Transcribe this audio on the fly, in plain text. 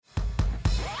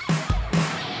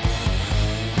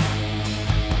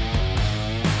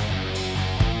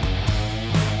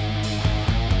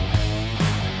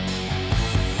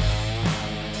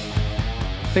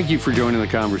Thank you for joining the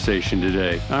conversation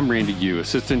today. I'm Randy Yu,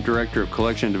 Assistant Director of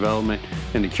Collection Development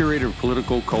and the Curator of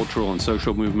Political, Cultural, and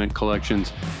Social Movement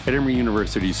Collections at Emory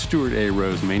University's Stuart A.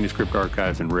 Rose Manuscript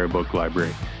Archives and Rare Book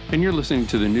Library. And you're listening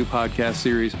to the new podcast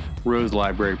series, Rose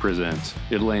Library Presents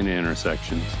Atlanta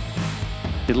Intersections.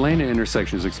 Atlanta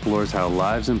Intersections explores how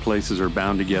lives and places are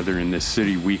bound together in this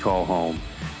city we call home.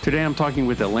 Today I'm talking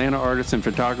with Atlanta artists and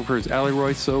photographers Ali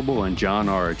Roy Sobel and John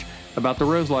Arge about the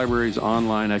Rose Library's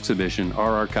online exhibition,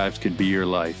 Our Archives Could Be Your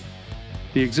Life.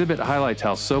 The exhibit highlights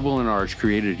how Sobel and Arge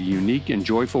created a unique and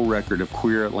joyful record of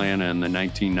queer Atlanta in the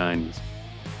 1990s.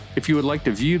 If you would like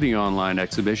to view the online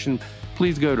exhibition,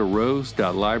 please go to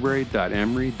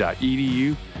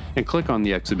rose.library.emory.edu and click on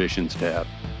the Exhibitions tab.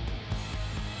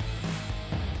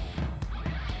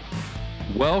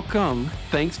 Welcome.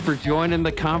 Thanks for joining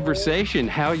the conversation.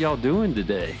 How y'all doing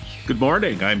today? Good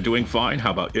morning. I'm doing fine.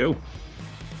 How about you?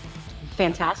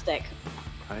 Fantastic.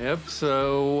 Yep.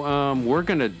 So we're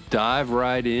going to dive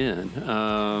right in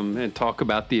and talk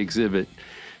about the exhibit.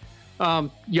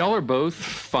 Y'all are both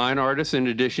fine artists in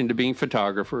addition to being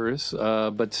photographers.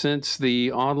 But since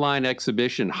the online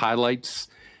exhibition highlights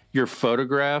your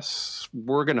photographs,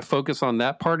 we're going to focus on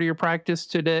that part of your practice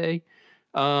today.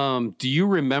 Do you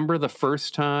remember the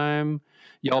first time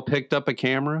y'all picked up a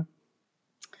camera?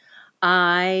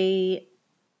 I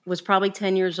was probably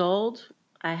 10 years old.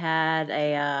 I had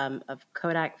a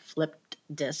Kodak flipped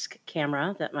disc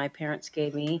camera that my parents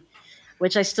gave me,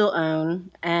 which I still own.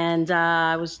 And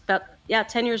I was about,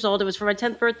 10 years old. It was for my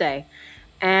 10th birthday.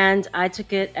 And I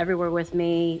took it everywhere with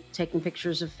me, taking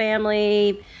pictures of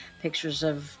family, pictures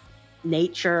of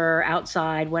nature,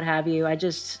 outside, what have you. I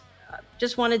just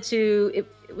wanted to,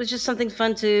 it was just something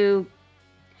fun to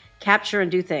capture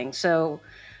and do things. So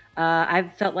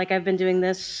I felt like I've been doing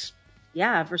this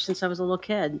ever since I was a little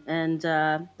kid. And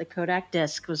the Kodak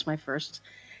disc was my first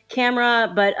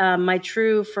camera, but my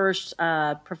true first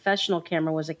professional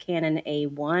camera was a Canon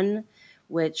A1,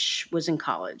 which was in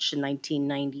college in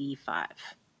 1995.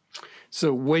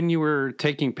 So when you were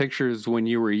taking pictures when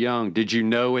you were young, did you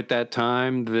know at that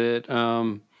time that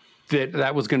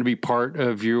that was going to be part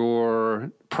of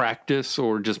your practice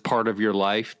or just part of your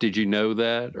life? Did you know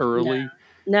that early?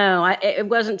 No, it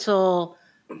wasn't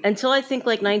until I think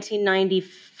like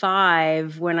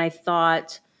 1995 when I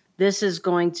thought this is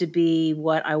going to be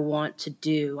what I want to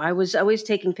do. I was always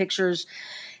taking pictures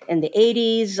in the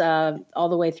 80s, all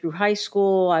the way through high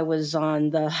school. I was on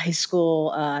the high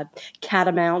school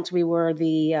Catamount. We were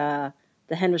the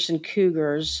Henderson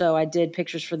Cougars, so I did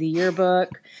pictures for the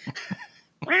yearbook.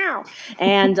 Wow.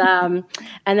 And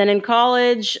then in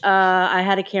college, I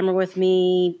had a camera with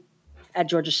me at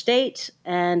Georgia State,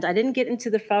 and I didn't get into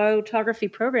the photography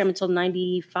program until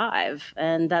 95.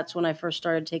 And that's when I first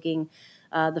started taking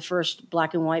the first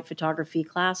black and white photography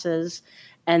classes.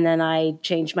 And then I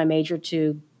changed my major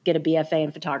to get a BFA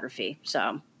in photography.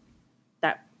 So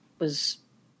that was,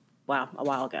 a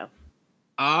while ago.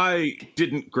 I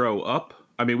didn't grow up.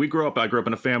 I mean, I grew up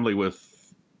in a family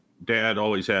with dad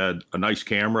always had a nice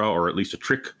camera, or at least a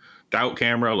tricked out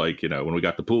camera. Like, when we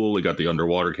got the pool, we got the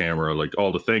underwater camera, like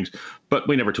all the things, but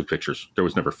we never took pictures. There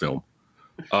was never film.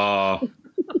 I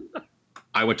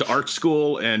went to art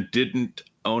school and didn't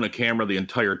own a camera the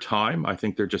entire time. I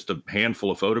think they're just a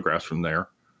handful of photographs from there.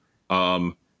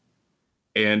 And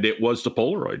it was the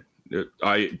Polaroid.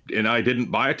 I didn't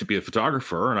buy it to be a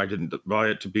photographer, and I didn't buy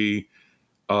it to be,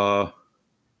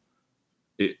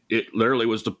 it literally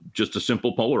was just a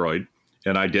simple Polaroid.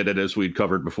 And I did it, as we'd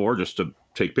covered before, just to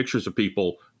take pictures of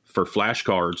people for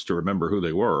flashcards to remember who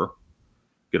they were,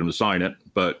 get them to sign it.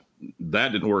 But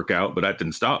that didn't work out, but that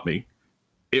didn't stop me.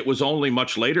 It was only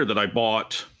much later that I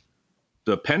bought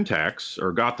the Pentax,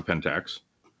 or got the Pentax,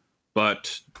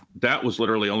 but that was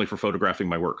literally only for photographing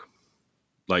my work.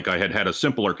 Like, I had a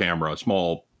simpler camera, a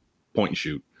small point and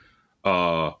shoot.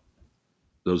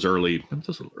 Those early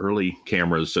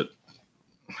cameras that,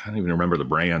 I don't even remember the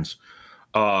brands.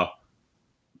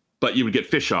 But you would get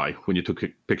fisheye when you took a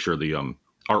picture of the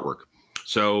artwork.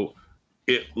 So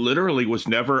it literally was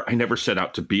I never set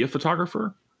out to be a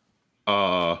photographer.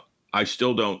 I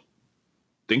still don't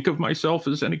think of myself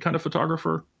as any kind of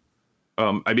photographer.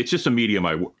 I mean, it's just a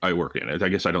medium I work in. I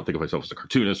guess I don't think of myself as a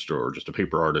cartoonist or just a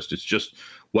paper artist. It's just,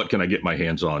 what can I get my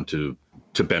hands on to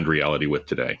bend reality with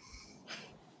today?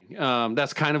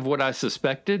 That's kind of what I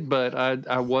suspected, but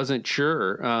I wasn't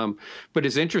sure. But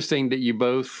it's interesting that you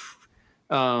both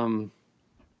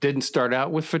didn't start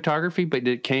out with photography, but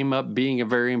it came up being a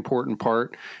very important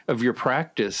part of your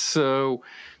practice. So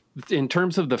in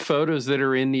terms of the photos that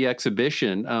are in the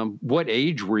exhibition, what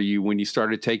age were you when you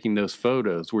started taking those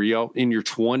photos? Were you all in your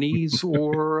 20s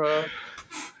or?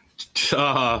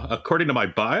 according to my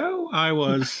bio, I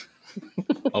was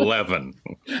 11.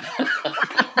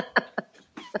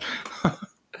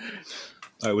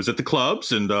 I was at the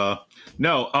clubs, and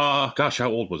gosh, how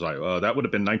old was I? That would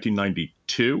have been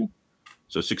 1992.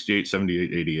 So 68,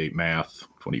 78, 88, math,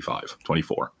 25,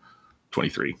 24,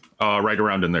 23. Right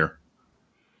around in there,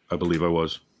 I believe I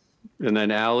was. And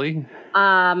then Allie?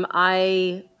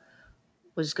 I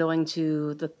was going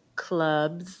to the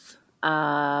clubs.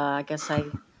 I guess I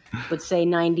would say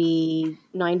 90,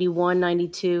 91,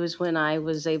 92 is when I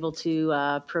was able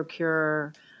to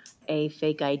procure a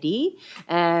fake ID.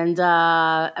 And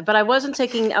but I was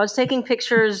taking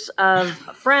pictures of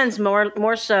friends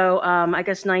more so, I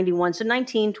guess 91. So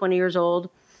 19, 20 years old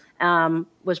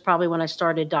was probably when I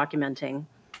started documenting.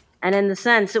 And in the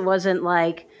sense, it wasn't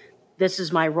like, this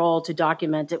is my role to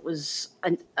document. It was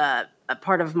a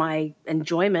part of my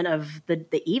enjoyment of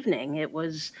the evening. It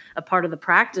was a part of the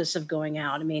practice of going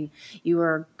out. I mean, you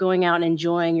were going out and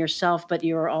enjoying yourself, but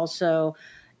you were also,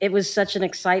 it was such an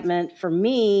excitement for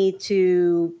me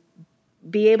to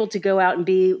be able to go out and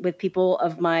be with people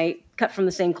of my cut from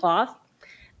the same cloth.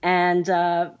 And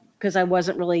because I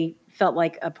wasn't really felt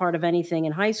like a part of anything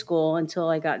in high school until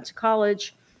I got into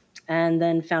college and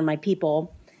then found my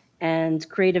people and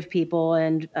creative people.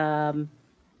 And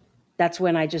that's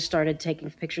when I just started taking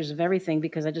pictures of everything,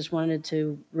 because I just wanted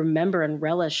to remember and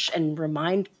relish and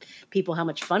remind people how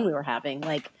much fun we were having.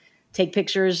 Like, take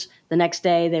pictures the next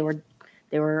day. They were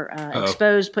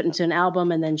exposed, put into an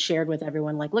album, and then shared with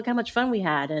everyone. Like, look how much fun we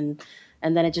had. And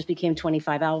then it just became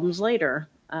 25 albums later,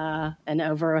 and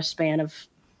over a span of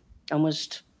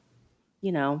almost,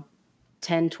 10,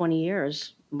 20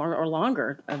 years more or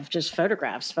longer of just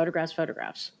photographs.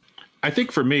 I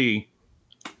think for me,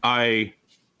 I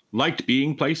liked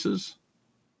being places.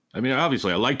 I mean,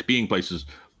 obviously I liked being places,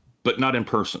 but not in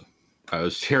person. I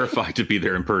was terrified to be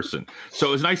there in person. So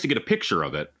it was nice to get a picture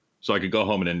of it so I could go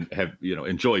home and have,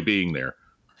 enjoy being there,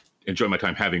 enjoy my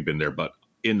time having been there. But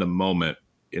in the moment,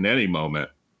 in any moment,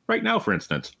 right now, for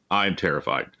instance, I'm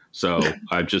terrified. So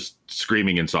I'm just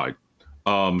screaming inside.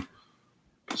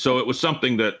 So it was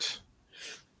something that,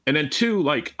 and then two,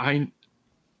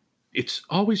 it's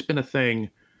always been a thing.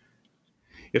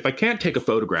 If I can't take a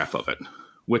photograph of it,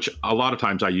 which a lot of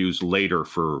times I use later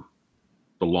for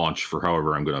the launch for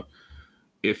however I'm going to,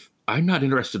 if I'm not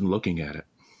interested in looking at it,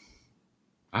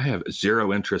 I have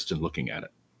zero interest in looking at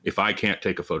it. If I can't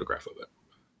take a photograph of it,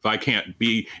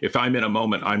 if I'm in a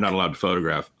moment I'm not allowed to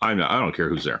photograph, I don't care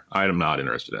who's there. I am not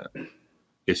interested in it.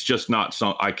 It's just not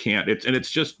I can't,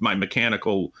 it's just my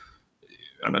mechanical.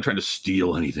 I'm not trying to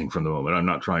steal anything from the moment. I'm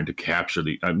not trying to capture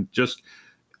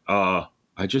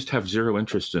I just have zero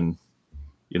interest in,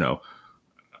 the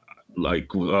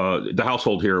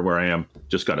household here where I am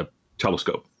just got a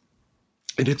telescope,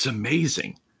 and it's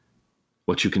amazing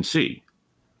what you can see.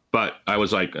 But I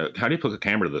was like, how do you put a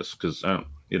camera to this? Because,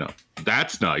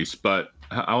 that's nice, but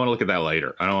I want to look at that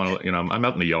later. I don't want to, I'm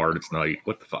out in the yard. It's night.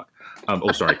 What the fuck?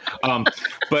 Sorry.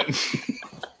 But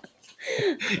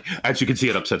as you can see,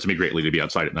 it upsets me greatly to be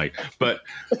outside at night. But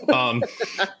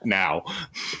now,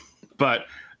 but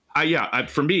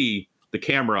for me, the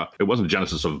camera, it wasn't the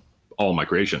genesis of all my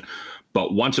creation.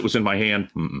 But once it was in my hand,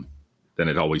 then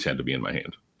it always had to be in my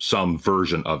hand. Some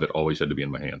version of it always had to be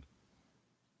in my hand.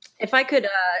 If I could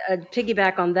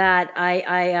piggyback on that,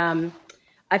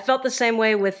 I felt the same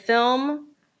way with film,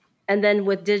 and then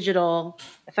with digital.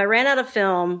 If I ran out of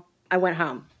film, I went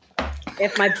home.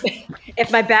 If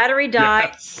my battery died,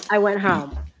 yes. I went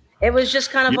home. It was just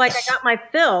kind of like I got my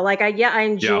fill. Like I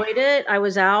enjoyed it. I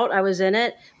was out. I was in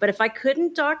it. But if I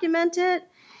couldn't document it,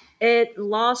 it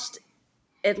lost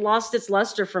its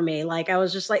luster for me. Like I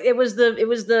was just like, it was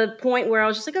the point where I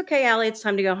was just like, okay, Allie, it's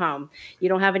time to go home. You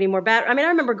don't have any more battery. I mean, I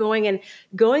remember going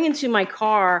into my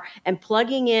car and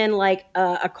plugging in like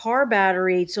a car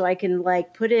battery so I can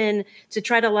like put in to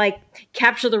try to like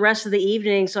capture the rest of the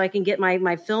evening so I can get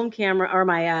my film camera or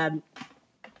my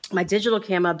digital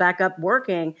camera back up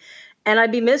working. And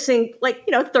I'd be missing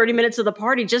 30 minutes of the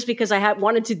party just because I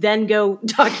wanted to then go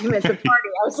document the party.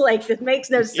 I was like, this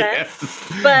makes no sense.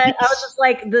 Yes. But I was just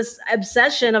like this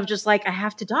obsession of just like, I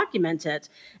have to document it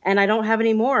and I don't have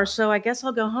any more. So I guess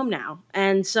I'll go home now.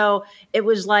 And so it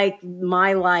was like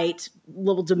my light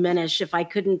will diminish if I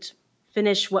couldn't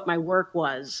finish what my work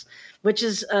was, which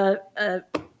is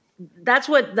that's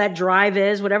what that drive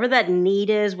is, whatever that need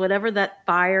is, whatever that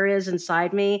fire is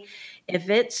inside me. If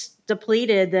it's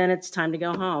depleted, then it's time to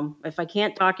go home. If I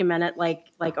can't document it like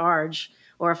Arj,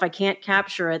 or if I can't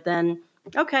capture it, then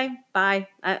Okay, bye.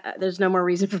 There's no more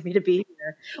reason for me to be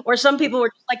here. Or some people were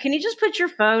just like, can you just put your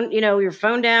phone, your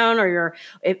phone down, or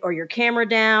your camera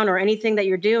down, or anything that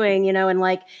you're doing, and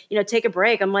like, take a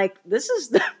break. I'm like, this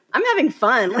is, I'm having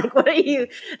fun. Like, what are you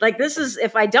like? This is,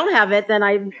 if I don't have it, then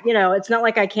it's not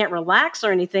like I can't relax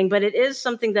or anything, but it is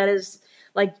something that is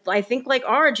like, I think like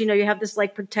ours, you have this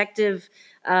like protective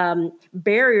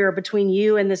barrier between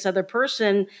you and this other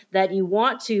person, that you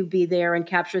want to be there and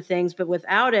capture things, but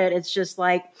without it, it's just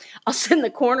like I'll sit in the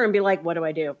corner and be like, what do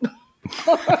I do?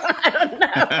 I don't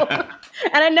know.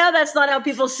 And I know that's not how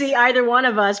people see either one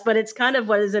of us, but it's kind of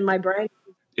what is in my brain.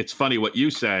 It's funny what you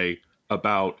say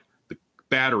about the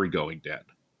battery going dead.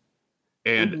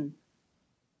 And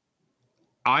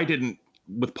I didn't,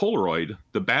 with Polaroid,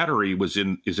 the battery is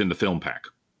in the film pack.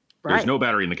 Right. There's no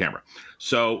battery in the camera.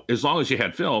 So as long as you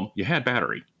had film, you had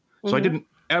battery. So I didn't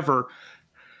ever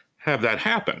have that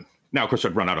happen. Now, of course,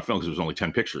 I'd run out of film because it was only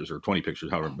 10 pictures or 20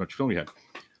 pictures, however much film you had.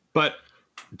 But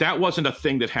that wasn't a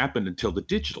thing that happened until the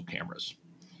digital cameras.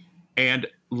 And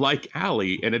like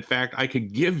Allie, and in fact, I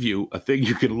could give you a thing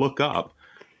you can look up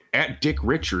at Dick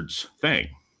Richards' thing.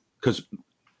 Because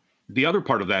the other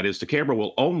part of that is the camera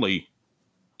will only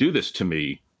do this to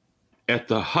me at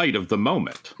the height of the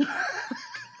moment.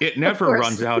 It never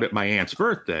runs out at my aunt's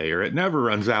birthday, or it never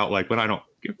runs out like when I don't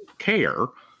care.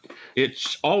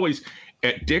 It's always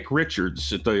at Dick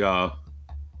Richards at the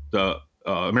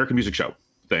American Music Show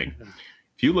thing.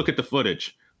 If you look at the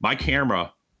footage, my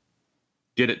camera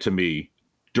did it to me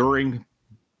during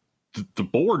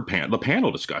the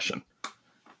panel discussion.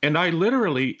 And I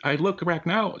look back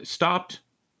now, stopped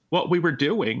what we were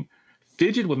doing,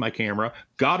 fidgeted with my camera,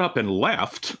 got up and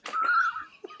left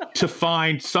to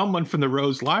find someone from the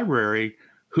Rose Library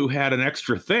who had an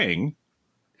extra thing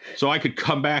so I could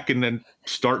come back and then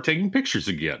start taking pictures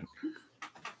again.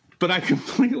 But I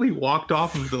completely walked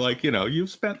off of you've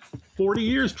spent 40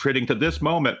 years treading to this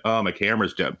moment. Oh, my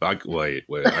camera's dead. Wait,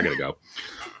 I gotta go.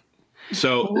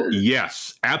 So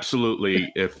yes,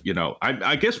 absolutely. If,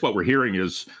 I guess what we're hearing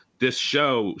is this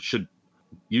show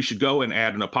you should go and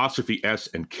add an apostrophe S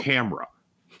and camera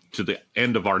to the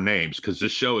end of our names, because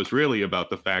this show is really about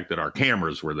the fact that our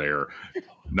cameras were there,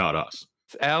 not us.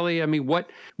 Allie, I mean,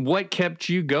 what kept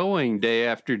you going day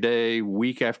after day,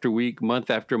 week after week, month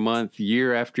after month,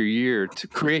 year after year, to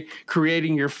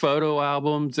creating your photo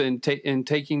albums and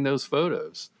taking those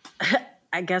photos?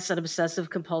 I guess an obsessive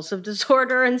compulsive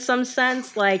disorder in some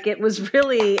sense. Like, it was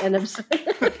really an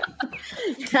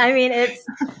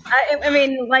I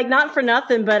mean, like, not for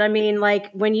nothing, but I mean,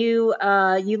 like, when you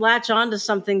latch on to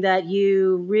something that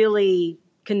you really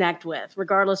connect with,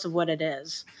 regardless of what it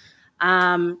is,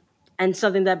 and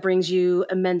something that brings you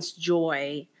immense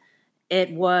joy,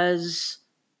 it was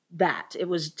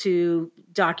to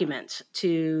document,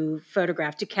 to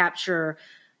photograph, to capture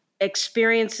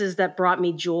experiences that brought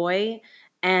me joy,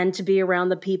 and to be around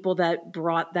the people that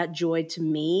brought that joy to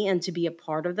me, and to be a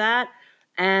part of that.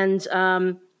 And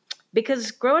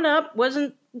because growing up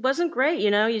wasn't great,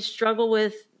 you struggle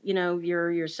with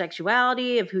your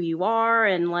sexuality, of who you are,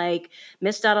 and like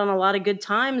missed out on a lot of good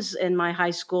times in my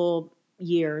high school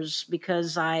years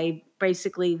because I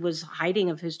basically was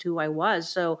hiding of who I was.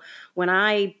 So when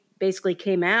I basically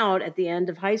came out at the end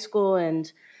of high school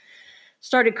and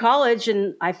started college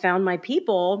and I found my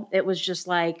people, it was just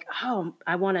like, oh,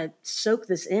 I want to soak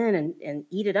this in and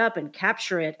eat it up and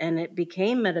capture it. And it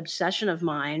became an obsession of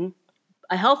mine,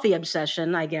 a healthy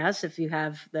obsession, I guess, if you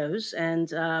have those.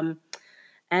 And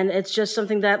it's just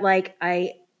something that like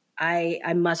I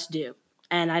must do.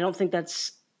 And I don't think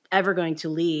that's ever going to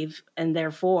leave. And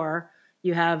therefore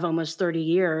you have almost 30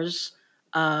 years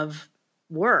of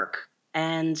work,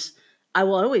 and I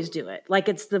will always do it. Like,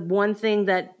 it's the one thing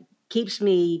that keeps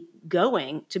me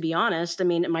going, to be honest. I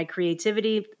mean, my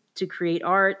creativity to create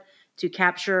art, to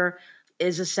capture,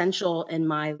 is essential in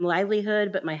my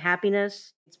livelihood, but my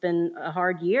happiness. It's been a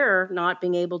hard year not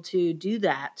being able to do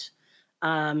that.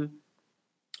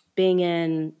 Being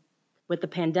in with the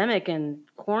pandemic and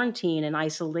quarantine and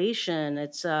isolation,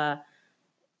 it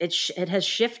has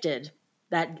shifted.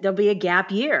 That there'll be a gap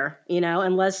year,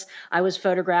 unless I was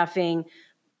photographing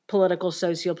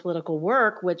socio-political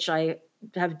work, which I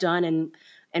have done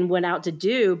and went out to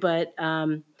do, but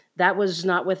that was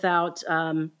not without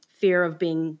fear of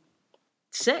being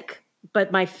sick.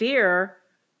 But my fear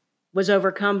was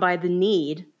overcome by the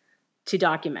need to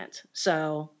document.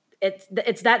 So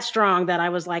it's that strong that I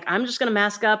was like, I'm just going to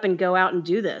mask up and go out and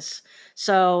do this.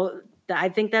 So I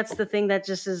think that's the thing that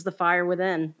just is the fire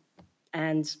within,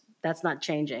 and that's not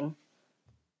changing.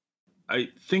 I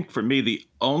think for me,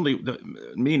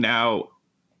 me now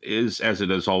is, as it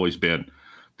has always been,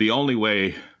 the only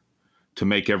way to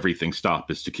make everything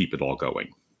stop is to keep it all going.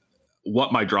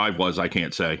 What my drive was, I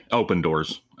can't say. Open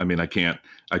doors. I mean, I can't.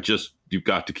 You've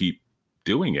got to keep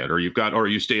doing it, or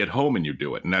you stay at home and you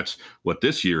do it. And that's what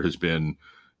this year has been.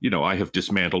 I have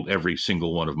dismantled every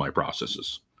single one of my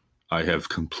processes. I have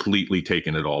completely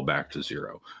taken it all back to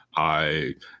zero.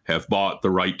 I have bought the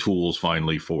right tools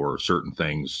finally for certain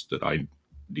things that I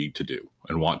need to do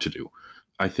and want to do.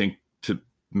 I think to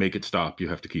make it stop, you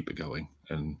have to keep it going.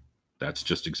 And that's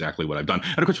just exactly what I've done.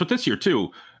 And of course, with this year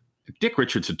too, Dick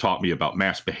Richards had taught me about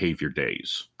mass behavior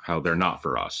days, how they're not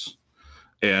for us.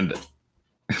 And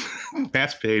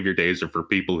mass behavior days are for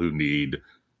people who need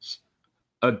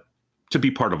to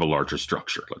be part of a larger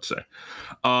structure, let's say.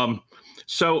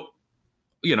 So,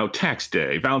 tax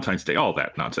day, Valentine's Day, all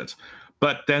that nonsense.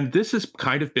 But then this has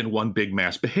kind of been one big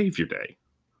mass behavior day.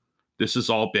 This has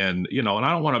all been, and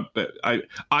I don't want to,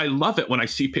 I love it when I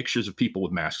see pictures of people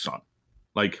with masks on.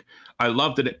 Like, I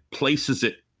love that it places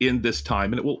it in this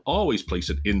time, and it will always place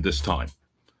it in this time.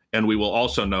 And we will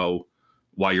also know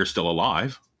why you're still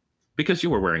alive, because you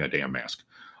were wearing a damn mask.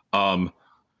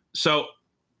 So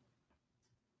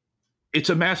it's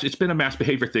been a mass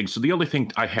behavior thing. So the only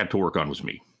thing I had to work on was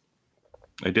me.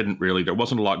 There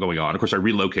wasn't a lot going on. Of course, I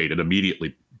relocated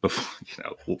immediately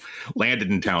before,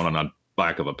 landed in town on the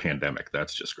back of a pandemic.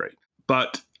 That's just great.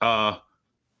 But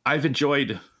I've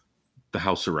enjoyed the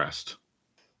house arrest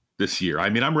this year. I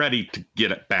mean, I'm ready to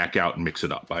get it back out and mix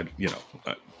it up.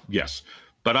 Yes,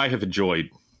 but I have enjoyed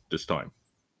this time.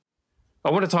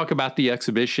 I want to talk about the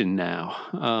exhibition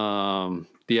now.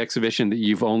 The exhibition that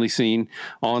you've only seen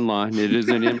online. It is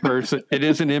an in-person. It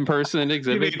is an in-person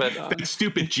exhibit. But that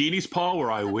stupid Genie's Paw,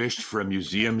 where I wished for a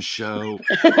museum show,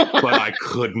 but I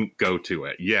couldn't go to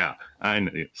it. Yeah, I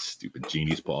know, stupid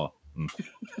Genie's Paw.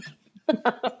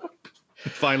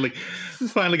 Finally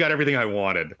got everything I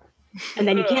wanted. And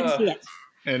then you can't see it.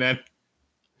 And then.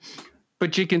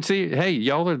 But you can see, hey,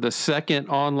 y'all are the second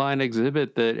online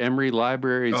exhibit that Emory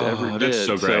Libraries ever did. That's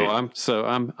so great. So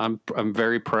I'm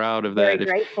very proud of that. Very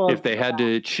grateful. If they had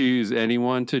to choose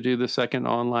anyone to do the second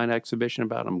online exhibition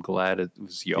about, I'm glad it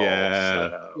was y'all. Yeah.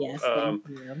 So, Yes. Thank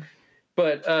you.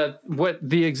 But what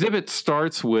the exhibit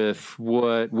starts with,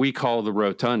 what we call the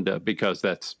rotunda, because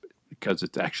it's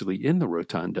actually in the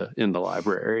rotunda in the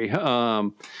library.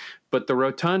 But the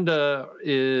rotunda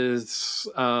is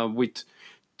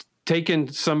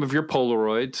taken some of your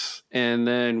Polaroids, and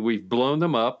then we've blown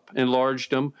them up, enlarged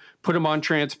them, put them on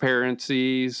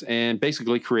transparencies, and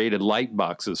basically created light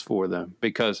boxes for them,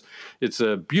 because it's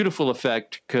a beautiful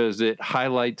effect because it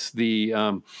highlights the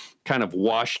kind of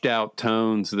washed out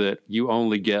tones that you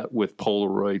only get with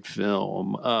Polaroid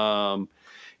film.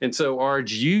 And so,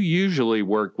 Arj, you usually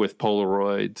work with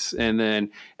Polaroids. And then,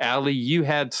 Allie, you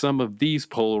had some of these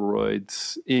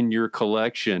Polaroids in your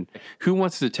collection. Who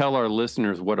wants to tell our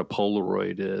listeners what a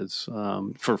Polaroid is,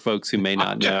 for folks who may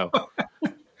not know?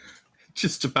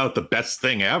 Just about the best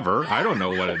thing ever. I don't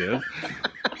know what it is.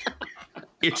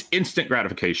 It's instant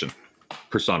gratification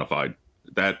personified.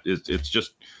 It's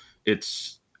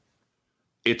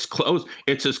close.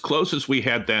 It's as close as we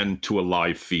had then to a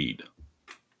live feed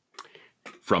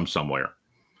from somewhere.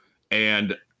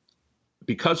 And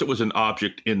because it was an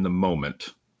object in the moment,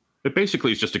 it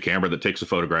basically is just a camera that takes a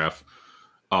photograph,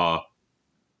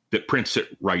 that prints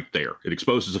it right there. It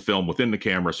exposes a film within the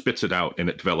camera, spits it out, and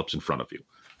it develops in front of you.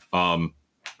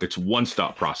 It's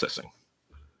one-stop processing.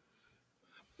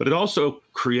 But it also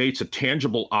creates a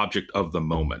tangible object of the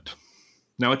moment.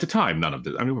 Now, at the time, none of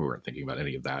this, we weren't thinking about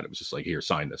any of that. It was just like, here,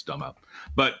 sign this dumb up.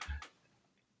 But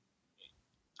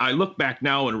I look back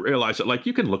now and realize that, like,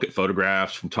 you can look at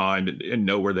photographs from time and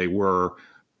know where they were,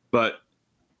 but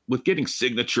with getting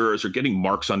signatures or getting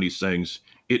marks on these things,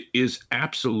 it is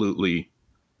absolutely,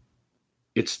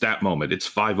 it's that moment. It's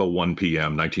 5:01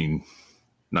 p.m.,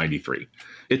 1993.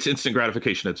 It's instant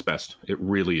gratification at its best. It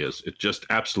really is. It just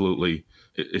absolutely,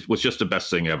 it was just the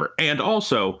best thing ever. And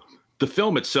also, the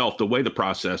film itself, the way the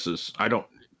process is, I don't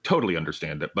totally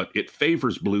understand it, but it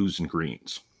favors blues and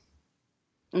greens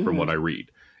from what I read.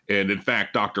 And in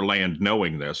fact, Dr. Land,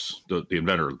 knowing this, the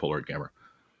inventor of the Polaroid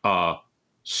camera,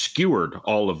 skewered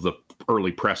all of the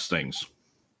early press things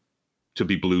to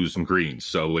be blues and greens.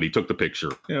 So when he took the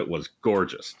picture, it was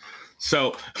gorgeous.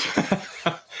 So,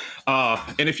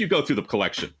 and if you go through the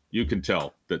collection, you can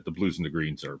tell that the blues and the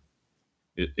greens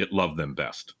it loved them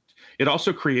best. It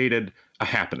also created a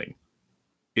happening.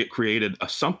 It created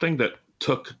something that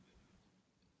took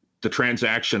the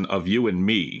transaction of you and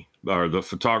me, or the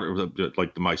photographer,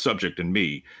 like my subject and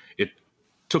me, it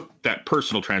took that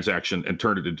personal transaction and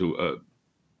turned it into a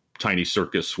tiny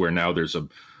circus where now there's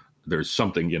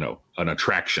something, an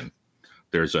attraction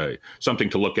There's something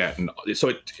to look at, and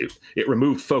so it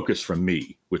removed focus from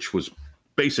me, which was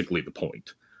basically the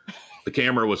point. The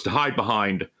camera was to hide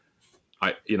behind.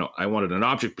 I wanted an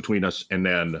object between us, and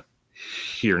then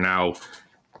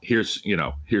here's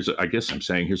I guess I'm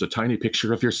saying here's a tiny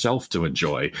picture of yourself to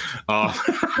enjoy.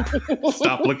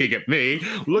 Stop looking at me.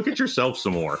 Look at yourself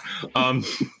some more.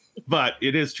 But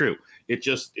it is true. It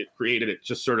created it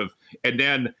just sort of, and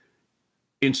then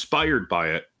inspired by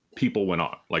it, people went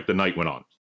on, like the night went on.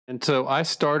 And so I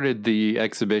started the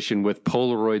exhibition with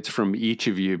Polaroids from each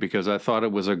of you because I thought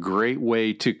it was a great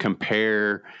way to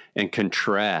compare and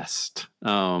contrast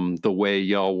the way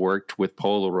y'all worked with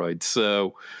Polaroids.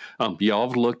 So y'all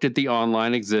have looked at the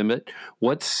online exhibit.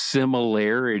 What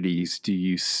similarities do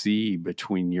you see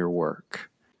between your work?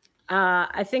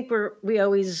 I think we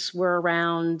always were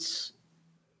around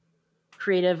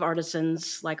creative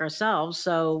artisans like ourselves.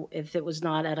 So if it was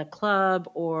not at a club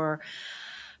or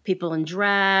people in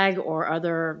drag or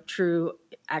other true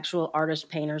actual artists,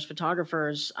 painters,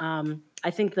 photographers,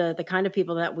 I think the kind of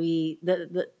people that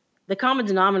the common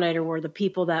denominator were the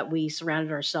people that we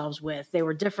surrounded ourselves with. They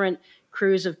were different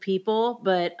crews of people,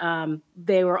 but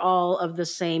they were all of the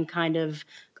same kind of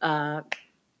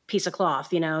piece of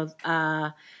cloth,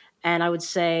 and I would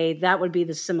say that would be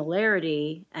the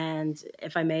similarity. And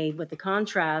if I may, with the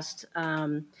contrast,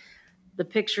 the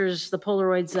pictures, the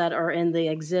Polaroids that are in the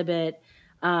exhibit,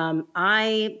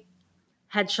 I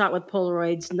had shot with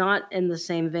Polaroids, not in the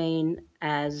same vein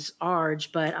as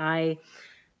Arj, but I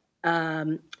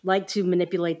like to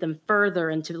manipulate them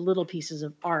further into little pieces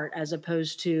of art as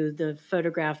opposed to the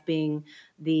photograph being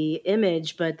the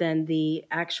image, but then the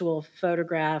actual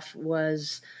photograph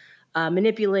was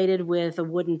manipulated with a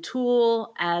wooden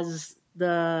tool as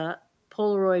the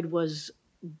Polaroid was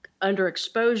under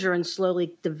exposure and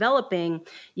slowly developing.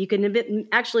 You can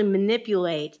actually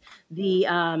manipulate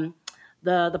the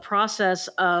process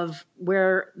of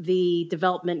where the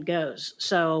development goes.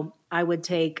 So I would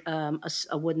take a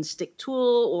wooden stick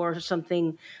tool or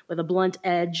something with a blunt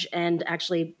edge and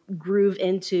actually groove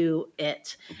into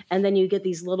it. And then you get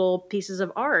these little pieces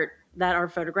of art that are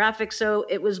photographic. So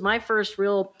it was my first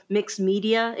real mixed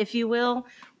media, if you will,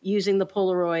 using the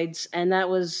Polaroids. And that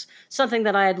was something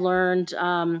that I had learned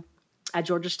at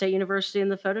Georgia State University in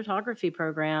the photography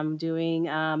program, doing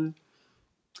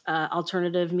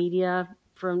alternative media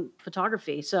from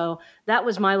photography. So that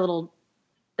was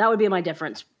that would be my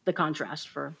difference, the contrast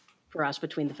for us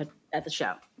between at the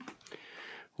show.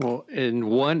 Well, hang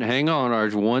on,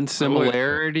 Arj. One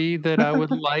similarity that I would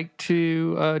like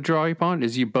to draw upon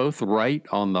is you both write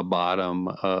on the bottom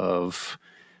of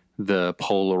the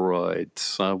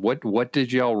Polaroids. What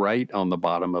did y'all write on the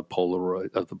bottom of the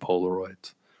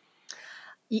Polaroids?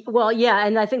 Well, yeah,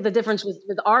 and I think the difference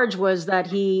with Arj was that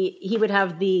he would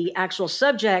have the actual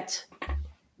subject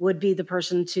would be the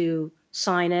person to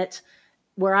sign it,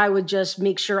 where I would just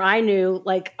make sure I knew,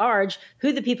 like Arj,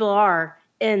 who the people are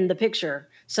in the picture.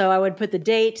 So I would put the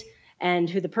date and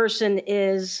who the person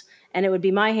is, and it would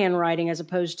be my handwriting as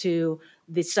opposed to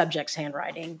the subject's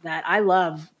handwriting. That I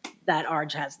love that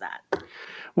Arj has that.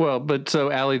 Well, but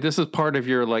so Allie, this is part of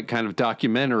your like kind of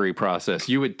documentary process.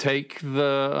 You would take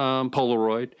the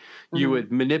Polaroid, you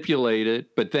would manipulate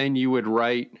it, but then you would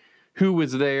write who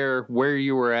was there, where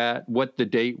you were at, what the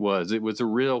date was. It was a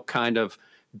real kind of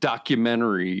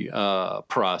documentary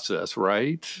process,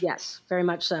 right? Yes, very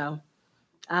much so.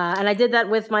 And I did that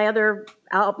with my other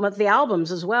with the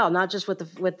albums as well, not just with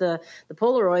the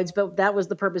Polaroids, but that was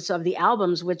the purpose of the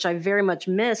albums, which I very much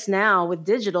miss now with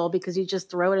digital, because you just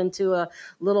throw it into a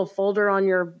little folder on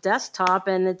your desktop,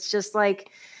 and it's just like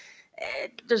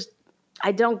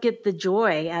I don't get the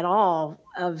joy at all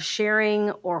of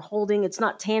sharing or holding. It's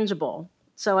not tangible,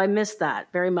 so I miss that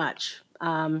very much.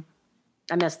 I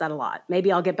miss that a lot.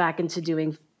 Maybe I'll go back into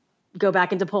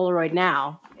Polaroid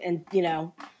now, and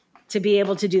to be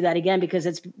able to do that again, because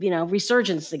it's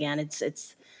resurgence again.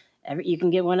 It's you can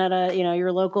get one at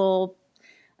your local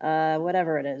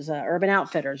whatever it is, Urban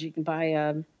Outfitters. You can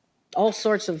buy all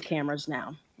sorts of cameras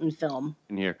now and film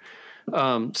in here.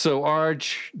 So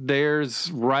Arj, there's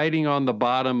writing on the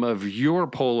bottom of your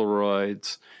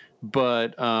Polaroids,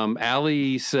 but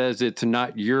Allie says it's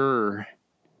not your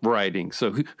writing.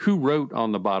 So who wrote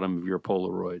on the bottom of your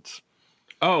Polaroids?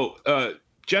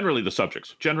 Generally the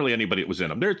subjects. Generally anybody that was in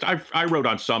them. I wrote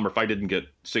on some, or if I didn't get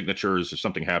signatures, if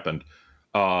something happened.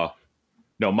 No,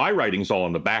 my writing's all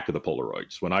on the back of the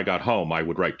Polaroids. When I got home, I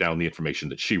would write down the information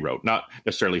that she wrote, not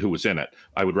necessarily who was in it.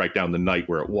 I would write down the night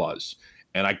where it was.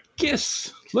 And I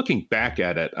guess looking back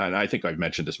at it, and I think I've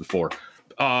mentioned this before,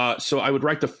 so I would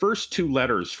write the first two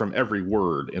letters from every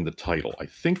word in the title, I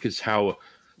think is how.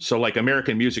 So like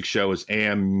American Music Show is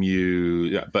AMU,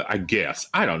 yeah, but I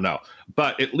don't know.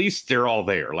 But at least they're all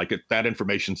there. Like that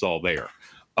information's all there.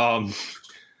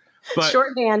 But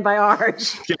shorthand by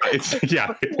Arch.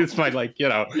 It's my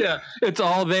Yeah, it's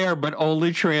all there, but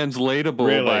only translatable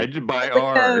Really? by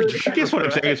Arch. I guess what I'm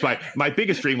saying is my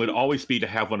biggest dream would always be to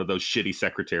have one of those shitty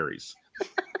secretaries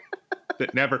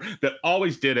that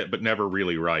always did it but never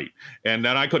really right. And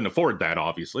then I couldn't afford that,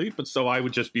 obviously, but so I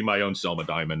would just be my own Selma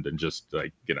Diamond and just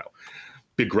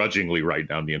begrudgingly write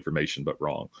down the information but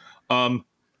wrong. And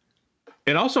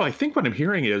also I think what I'm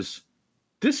hearing is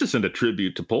this isn't a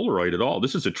tribute to Polaroid at all.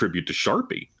 This is a tribute to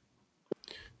Sharpie.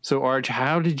 So, Arch,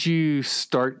 how did you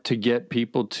start to get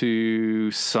people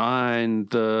to sign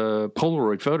the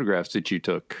Polaroid photographs that you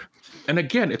took? And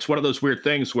again, it's one of those weird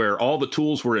things where all the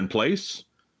tools were in place,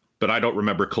 but I don't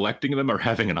remember collecting them or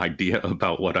having an idea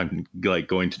about what I'm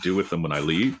going to do with them when I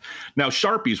leave. Now,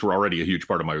 Sharpies were already a huge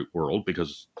part of my world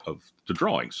because of the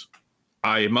drawings.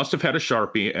 I must have had a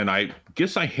Sharpie, and I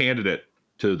guess I handed it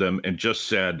to them and just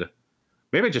said,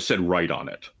 maybe I just said write on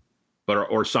it,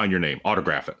 or sign your name,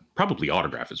 autograph it. Probably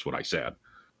autograph is what I said.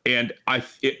 And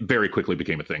it very quickly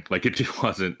became a thing. Like, it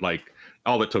wasn't like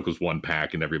all it took was one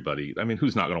pack and everybody. I mean,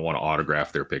 who's not going to want to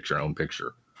autograph their own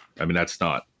picture? I mean, that's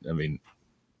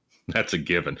a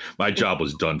given. My job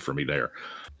was done for me there.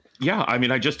 Yeah, I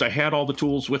mean, I had all the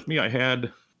tools with me. I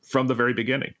had from the very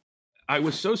beginning. I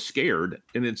was so scared,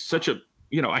 and it's such a,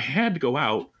 I had to go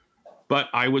out, but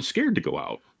I was scared to go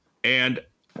out. And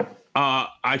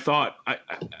I thought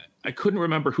I couldn't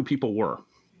remember who people were.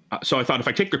 So I thought if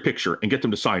I take their picture and get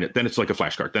them to sign it, then it's like a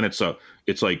flashcard. Then it's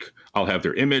like I'll have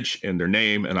their image and their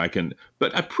name, and I can.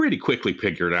 But I pretty quickly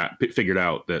figured out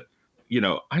that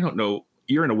I don't know.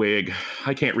 You're in a wig.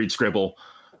 I can't read Scribble.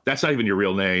 That's not even your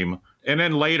real name. And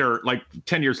then later, like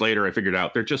 10 years later, I figured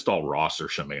out they're just all Ross or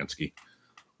Shemansky.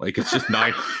 Like it's just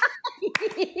nine.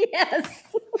 Yes.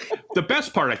 The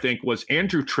best part, I think, was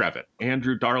Andrew Trevitt.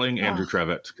 Andrew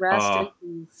Trevitt. Rest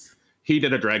in peace. He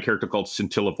did a drag character called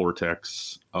Scintilla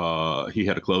Vortex. He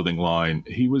had a clothing line.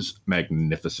 He was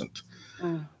magnificent.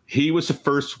 He was the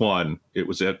first one. It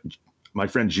was at my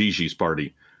friend Gigi's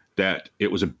party that it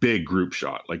was a big group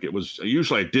shot. Like it was,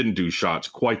 usually I didn't do shots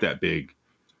quite that big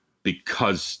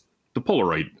because the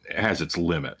Polaroid has its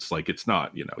limits. Like it's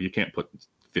not, you can't put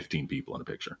 15 people in a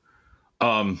picture.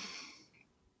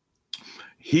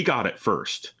 He got it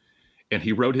first and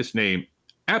he wrote his name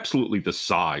absolutely the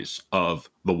size of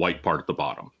the white part at the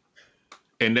bottom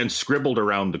and then scribbled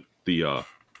around the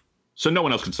so no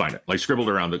one else could sign it, like scribbled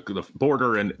around the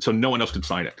border, and so no one else could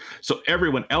sign it. So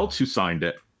everyone else who signed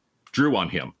it drew on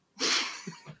him.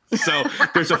 So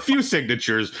there's a few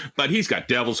signatures, but he's got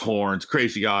devil's horns,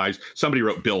 crazy eyes. Somebody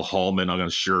wrote Bill Hallman on a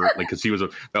shirt, like because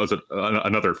that was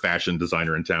another fashion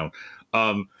designer in town.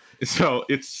 So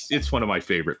it's one of my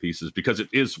favorite pieces because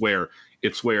it's where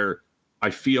I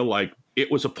feel like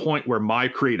it was a point where my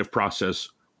creative process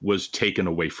was taken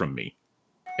away from me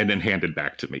and then handed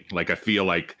back to me. Like I feel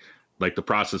like the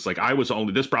process, like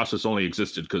this process only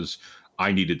existed because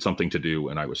I needed something to do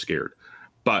and I was scared.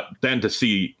 But then to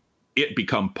see it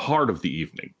become part of the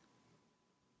evening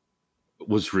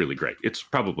was really great. It's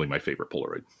probably my favorite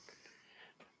Polaroid.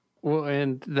 Well,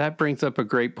 and that brings up a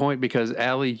great point because,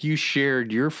 Allie, you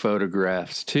shared your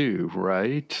photographs too,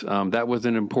 right? That was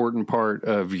an important part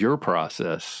of your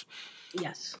process.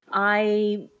 Yes.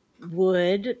 I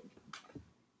would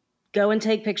go and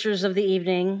take pictures of the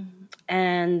evening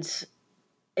and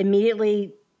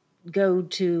immediately go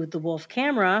to the Wolf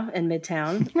camera in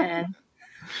Midtown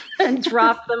and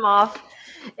drop them off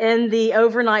in the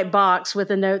overnight box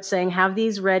with a note saying, have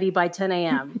these ready by 10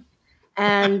 a.m.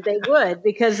 And they would,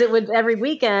 because it would every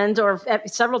weekend or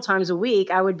several times a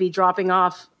week, I would be dropping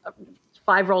off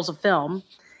 5 rolls of film.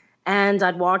 And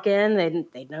I'd walk in,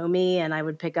 they'd know me, and I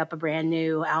would pick up a brand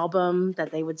new album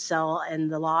that they would sell in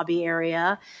the lobby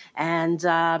area. And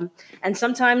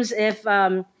sometimes if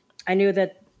I knew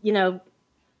that,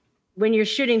 when you're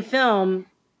shooting film,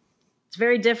 it's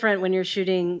very different when you're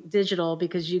shooting digital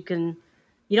because you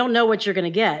don't know what you're going to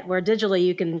get. Where digitally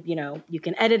you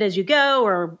can edit as you go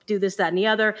or do this, that, and the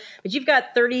other. But you've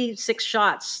got 36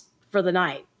 shots for the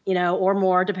night, or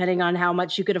more, depending on how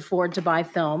much you could afford to buy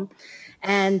film.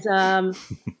 And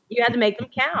you had to make them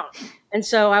count. And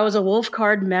so I was a Wolf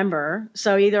Card member.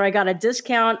 So either I got a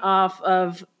discount off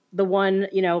of the one,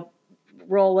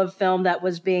 roll of film that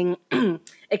was being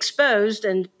exposed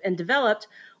and developed,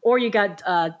 or you got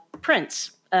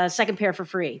prints, second pair for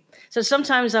free. So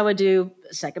sometimes I would do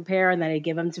a second pair and then I'd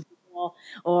give them to people,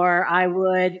 or I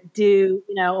would do,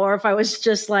 or if I was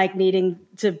just like needing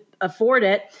to afford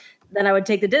it, then I would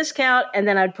take the discount and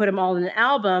then I'd put them all in an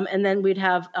album, and then we'd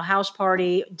have a house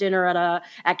party dinner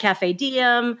at Cafe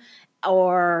Diem,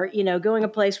 or, going a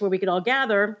place where we could all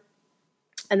gather.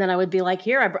 And then I would be like,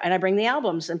 here, I bring the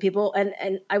albums, and people,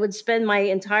 and I would spend my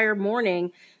entire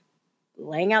morning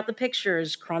laying out the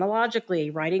pictures chronologically,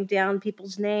 writing down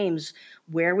people's names,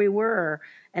 where we were.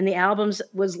 And the albums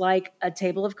was like a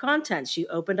table of contents. You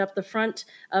opened up the front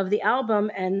of the album,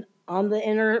 and on the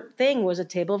inner thing was a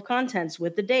table of contents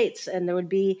with the dates. And there would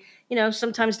be,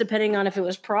 sometimes depending on if it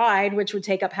was Pride, which would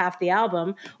take up half the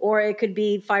album, or it could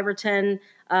be 5 or 10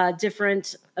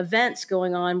 different events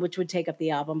going on, which would take up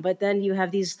the album. But then you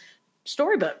have these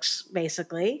storybooks,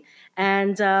 basically.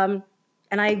 And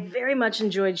I very much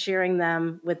enjoyed sharing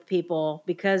them with people,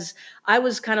 because I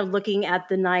was kind of looking at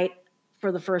the night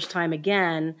for the first time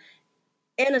again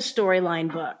in a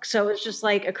storyline book. So it's just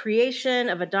like a creation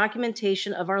of a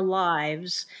documentation of our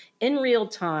lives in real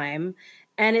time.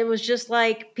 And it was just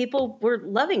like people were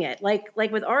loving it. Like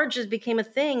with art, just became a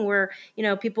thing where,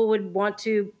 people would want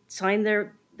to sign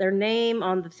their name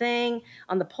on the thing,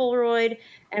 on the Polaroid.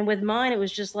 And with mine, it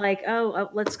was just like,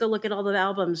 let's go look at all the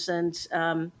albums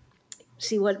and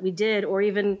see what we did. Or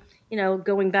even,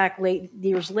 going back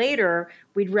years later,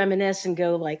 we'd reminisce and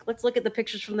go like, let's look at the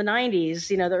pictures from the 90s,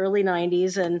 the early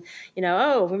 90s, and,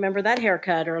 remember that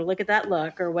haircut, or look at that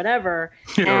look, or whatever.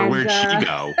 Or where'd she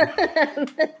go?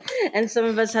 And some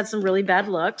of us had some really bad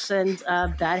looks and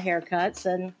bad haircuts.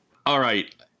 And all right,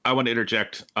 I want to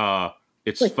interject.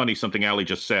 It's funny something Allie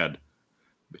just said.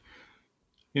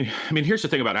 I mean, here's the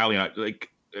thing about Allie and I.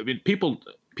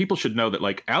 People should know that,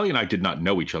 like, Allie and I did not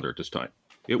know each other at this time.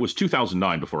 It was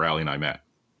 2009 before Allie and I met.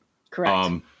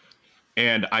 Correct.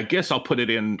 And I guess I'll put it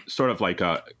in sort of like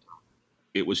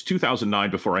it was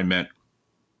 2009 before I met,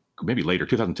 maybe later,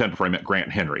 2010 before I met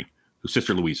Grant Henry, whose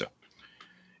sister Louisa.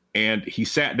 And he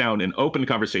sat down and opened the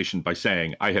conversation by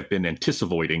saying, I have been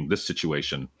anticipating this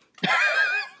situation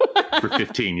for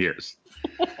 15 years.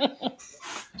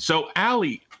 So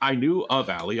Allie, I knew of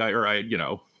Allie,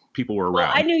 people were around.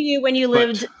 Well, I knew you when you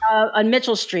lived on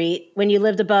Mitchell Street, when you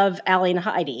lived above Allie and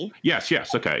Heidi. Yes,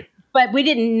 okay. But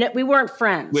we weren't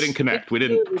friends. We didn't connect. We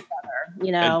didn't each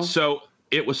other, And so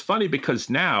it was funny because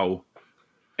now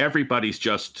everybody's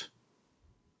just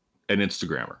an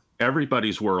Instagrammer.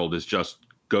 Everybody's world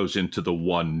goes into the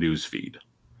one news feed.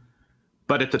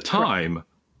 But at the time,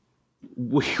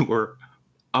 we were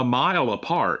a mile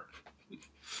apart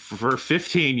for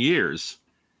 15 years.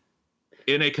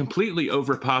 In a completely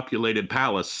overpopulated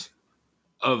palace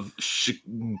of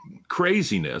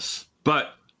craziness.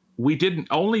 But we didn't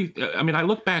I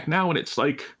look back now and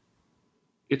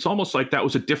it's almost like that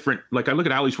was a different, like I look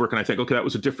at Allie's work and I think, okay, that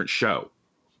was a different show.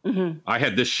 Mm-hmm. I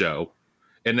had this show,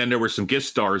 and then there were some guest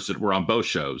stars that were on both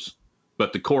shows,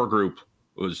 but the core group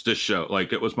was this show.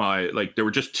 Like it was there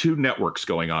were just two networks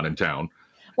going on in town.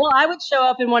 Well, I would show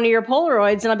up in one of your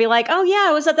Polaroids and I'd be like, oh yeah,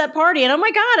 I was at that party. And oh my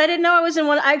God, I didn't know I was in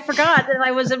one. I forgot that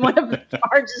I was in one of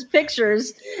Arch's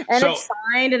pictures, and it's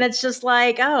signed, and it's just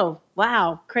like, oh,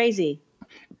 wow, crazy.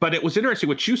 But it was interesting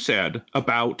what you said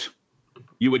about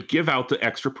you would give out the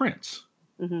extra prints.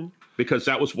 Mm-hmm. Because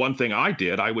that was one thing I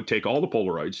did. I would take all the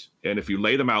Polaroids, and if you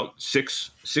lay them out, six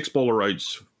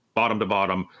Polaroids, bottom to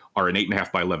bottom, are an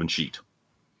 8.5 by 11 sheet.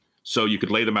 So you could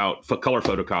lay them out for color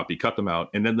photocopy, cut them out.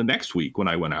 And then the next week when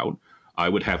I went out, I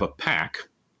would have a pack.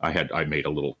 I made a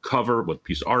little cover with a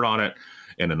piece of art on it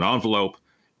and an envelope.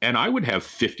 And I would have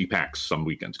 50 packs some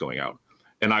weekends going out.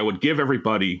 And I would give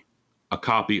everybody a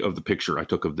copy of the picture I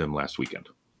took of them last weekend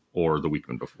or the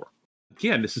weekend before.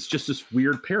 Again, this is just this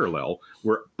weird parallel.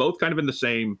 We're both kind of in the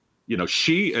same,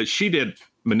 she did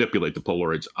manipulate the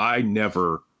Polaroids. I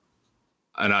never.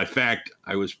 And in fact,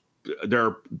 there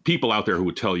are people out there who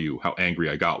would tell you how angry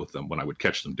I got with them when I would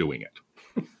catch them doing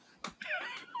it.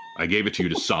 I gave it to you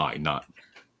to sign, not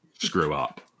screw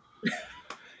up.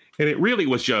 And it really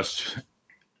was just,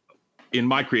 in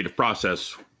my creative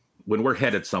process, when we're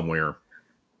headed somewhere,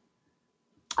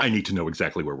 I need to know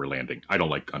exactly where we're landing. I don't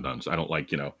like undons. I don't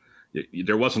like,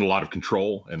 there wasn't a lot of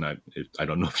control, and I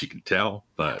don't know if you can tell,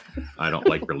 but I don't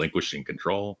like relinquishing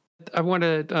control. I want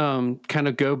to kind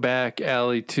of go back,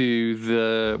 Allie,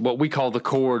 to what we call the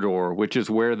corridor, which is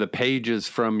where the pages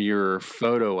from your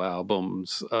photo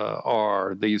albums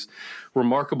are, these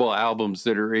remarkable albums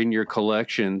that are in your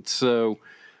collection. So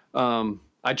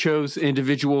I chose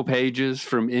individual pages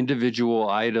from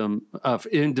individual albums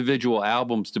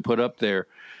to put up there.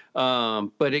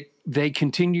 But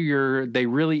they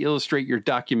really illustrate your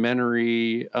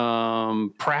documentary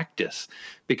practice,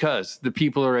 because the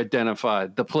people are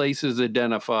identified, the place is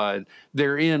identified,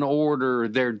 they're in order,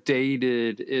 they're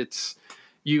dated.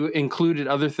 you included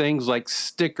other things like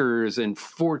stickers and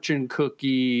fortune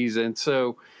cookies. And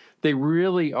so they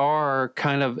really are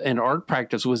kind of an art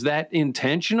practice. Was that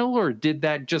intentional, or did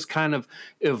that just kind of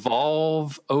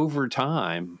evolve over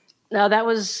time? No, that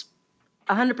was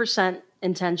 100%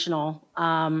 intentional.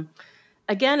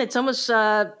 Again, it's almost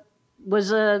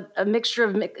was a mixture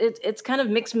of it's kind of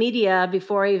mixed media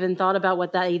before I even thought about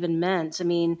what that even meant. I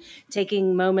mean,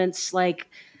 taking moments like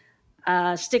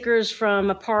stickers from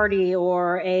a party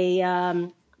or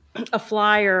a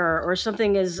flyer or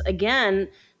something is, again,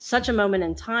 such a moment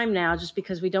in time now, just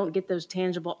because we don't get those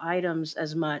tangible items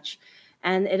as much.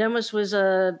 And it almost was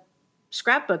a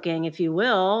scrapbooking, if you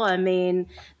will. I mean,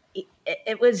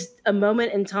 it was a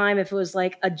moment in time. If it was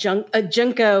like a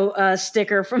Junko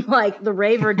sticker from like the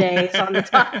raver days on the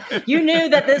top, you knew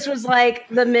that this was like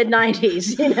the mid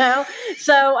 90s, you know?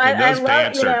 So those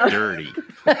pants are dirty.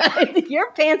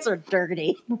 Your pants are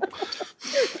dirty.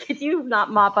 Did you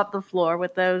not mop up the floor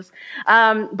with those?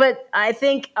 But I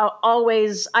think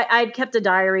always, I'd kept a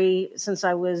diary since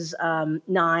I was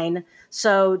 9.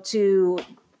 So to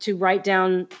write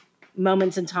down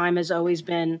moments in time has always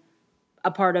been a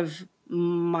part of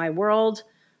my world.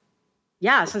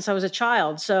 Yeah, since I was a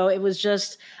child. So it was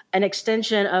just an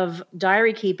extension of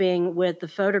diary keeping with the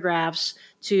photographs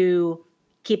to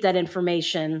keep that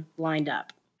information lined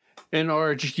up. And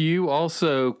Arj, you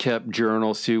also kept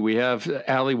journals too.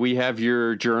 Allie, we have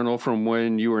your journal from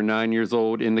when you were 9 years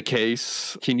old in the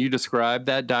case. Can you describe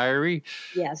that diary?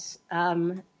 Yes.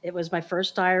 It was my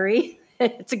first diary.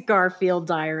 It's a Garfield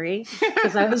diary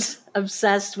because I was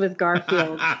obsessed with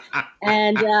Garfield.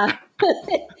 And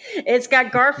it's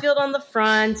got Garfield on the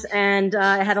front, and it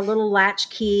had a little latch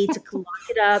key to lock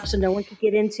it up so no one could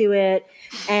get into it.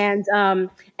 And I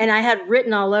had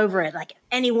written all over it, like,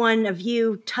 any one of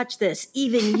you touch this,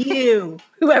 even you,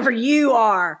 whoever you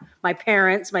are, my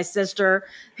parents, my sister,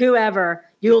 whoever,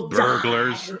 you'll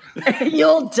Burglars. die.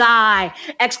 You'll die!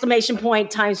 Exclamation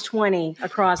point times 20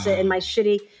 across it in my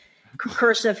shitty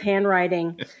cursive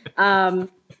handwriting.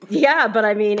 Yeah, but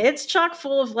I mean, it's chock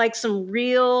full of like some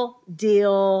real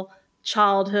deal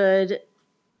childhood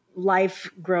life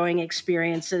growing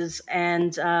experiences.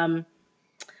 And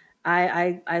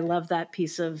I love that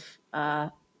piece of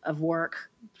work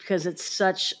because it's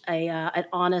such an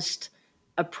honest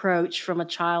approach from a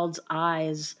child's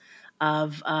eyes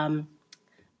of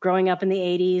growing up in the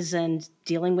 80s and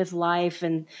dealing with life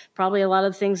and probably a lot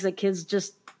of things that kids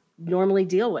just normally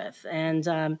deal with.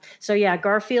 And so, yeah,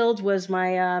 Garfield was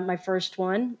my first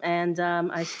one, and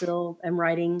I still am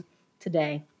writing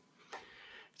today.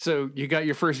 So you got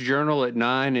your first journal at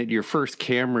 9 and your first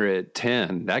camera at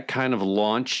 10. That kind of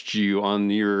launched you on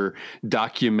your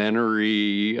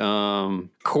documentary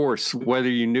course, whether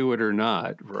you knew it or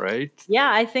not, right?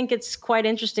 Yeah, I think it's quite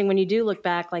interesting when you do look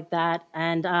back like that.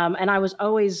 And I was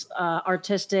always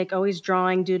artistic, always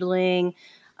drawing, doodling,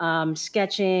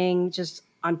 sketching, just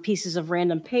on pieces of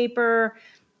random paper,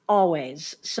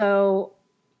 always. So,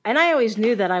 and I always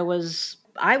knew that I was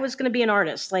going to be an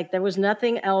artist. Like there was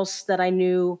nothing else that I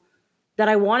knew that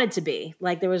I wanted to be.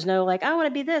 Like there was no like, I want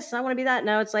to be this, I want to be that.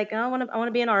 No, it's like, I want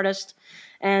to be an artist.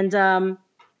 And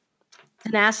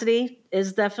tenacity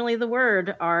is definitely the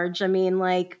word, Arj. I mean,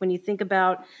 like when you think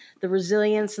about the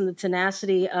resilience and the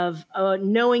tenacity of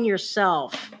knowing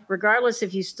yourself, regardless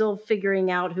if you're still figuring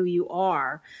out who you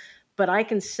are. But I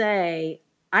can say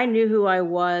I knew who I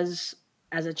was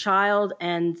as a child,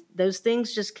 and those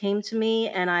things just came to me,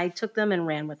 and I took them and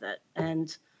ran with it.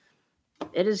 And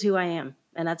it is who I am,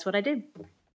 and that's what I did.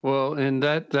 Well, and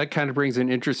that kind of brings an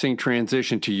interesting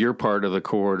transition to your part of the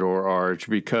corridor, Arj,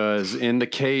 because in the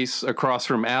case across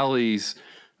from Allie's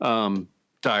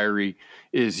diary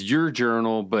is your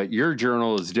journal, but your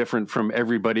journal is different from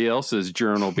everybody else's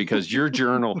journal because your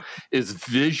journal is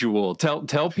visual.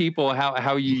 Tell people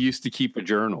how you used to keep a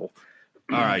journal.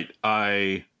 All right.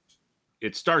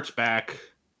 It starts back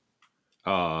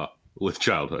with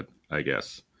childhood, I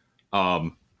guess.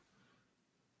 I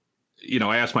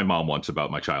asked my mom once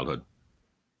about my childhood,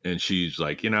 and she's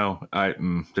like,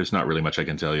 there's not really much I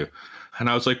can tell you. And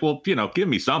I was like, well, give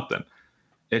me something.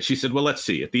 And she said, well, let's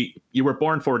see. You were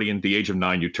born 40, and at the age of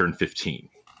 9, you turned 15.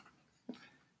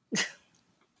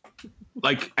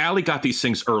 Like, Allie got these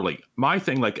things early. My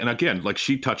thing, and again,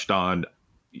 she touched on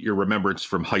your remembrance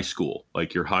from high school,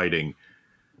 like you're hiding.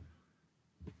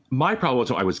 My problem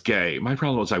was I was gay. My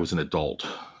problem was I was an adult.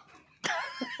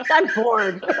 I'm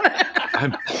bored.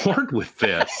 I'm bored with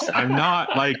this. I'm not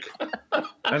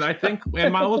and I think,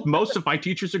 and most of my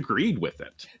teachers agreed with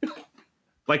it.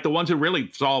 Like the ones who really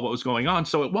saw what was going on.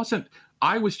 So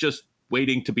I was just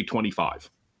waiting to be 25.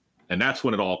 And that's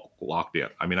when it all locked in.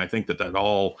 I mean, I think that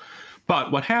all, But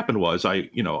what happened was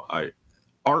art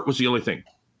was the only thing.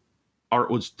 Art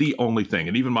was the only thing.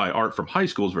 And even my art from high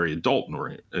school is very adult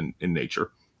in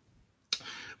nature.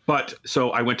 But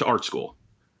so I went to art school.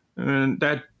 And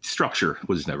that structure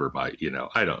was never my,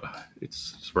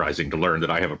 it's surprising to learn that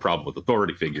I have a problem with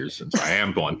authority figures since I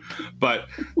am one, but,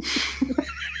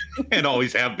 and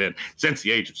always have been since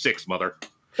the age of 6, mother.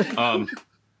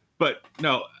 But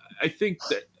no, I think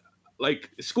that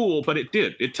like school, but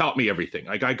it taught me everything.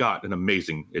 Like I got an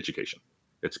amazing education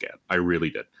at SCAD. I really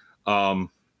did.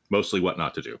 Mostly what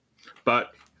not to do,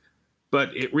 but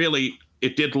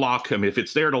it did lock him. If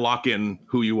it's there to lock in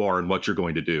who you are and what you're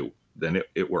going to do, then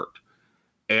it worked.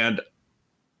 And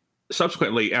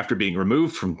subsequently, after being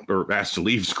removed from or asked to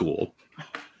leave school,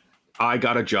 I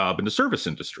got a job in the service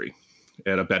industry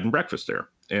at a bed and breakfast there.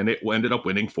 And it ended up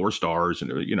winning 4 stars.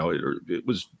 And, it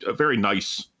was a very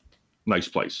nice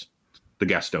place, the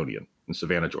Gastonian in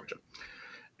Savannah, Georgia.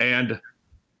 And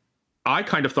I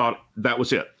kind of thought that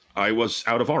was it. I was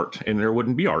out of art and there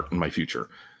wouldn't be art in my future.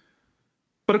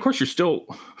 But of course, you're still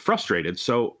frustrated.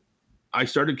 So I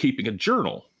started keeping a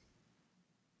journal,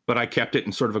 but I kept it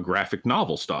in sort of a graphic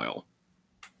novel style.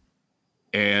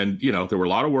 And, there were a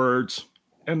lot of words,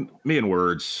 and me and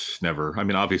words never. I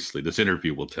mean, obviously, this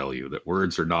interview will tell you that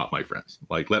words are not my friends.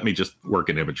 Like, let me just work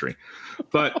in imagery.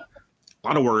 But a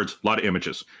lot of words, a lot of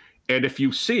images. And if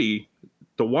you see,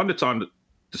 the one that's on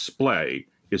display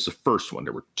is the first one.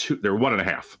 There were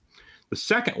 1.5. The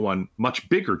second one, much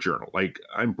bigger journal. Like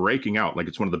I'm breaking out. Like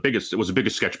it's one of the biggest. It was the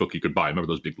biggest sketchbook you could buy. Remember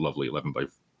those big, lovely 11 by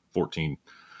 14.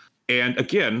 And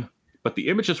again, but the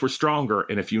images were stronger.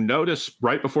 And if you notice,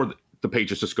 right before the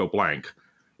pages just go blank,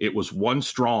 it was one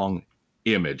strong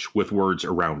image with words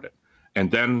around it.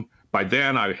 And then by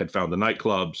then, I had found the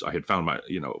nightclubs. I had found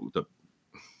the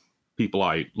people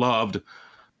I loved.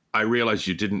 I realized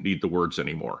you didn't need the words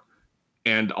anymore.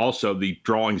 And also, the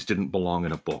drawings didn't belong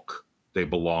in a book. They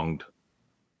belonged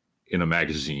in a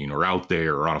magazine or out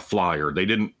there or on a flyer. They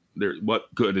didn't.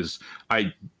 What good is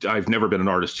I've never been an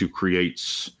artist who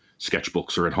creates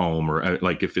sketchbooks or at home or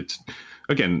like if it's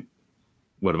again,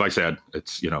 what have I said?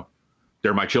 It's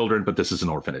they're my children, but this is an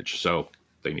orphanage, so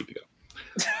they need to go.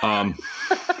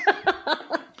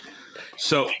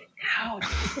 So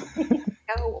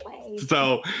go away.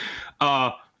 So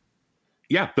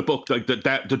the book, like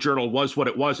the journal was what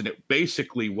it was, and it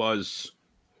basically was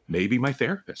maybe my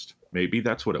therapist. Maybe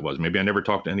that's what it was. Maybe I never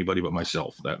talked to anybody but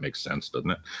myself. That makes sense,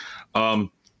 doesn't it?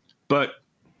 But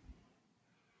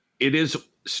it is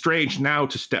strange now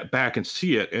to step back and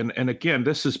see it. And again,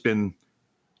 this has been,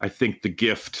 I think, the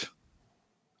gift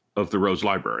of the Rose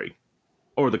Library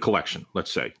or the collection,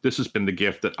 let's say. This has been the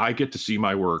gift that I get to see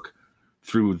my work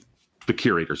through the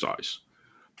curator's eyes.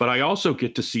 But I also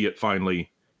get to see it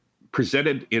finally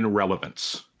presented in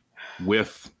relevance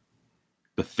with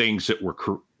the things that were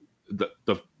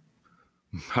the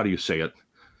how do you say it?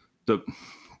 The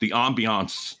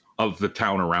ambiance of the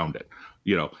town around it.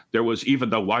 There was, even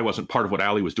though I wasn't part of what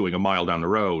Allie was doing a mile down the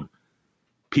road,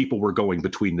 people were going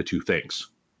between the two things.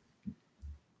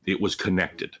 It was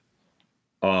connected.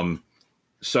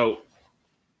 So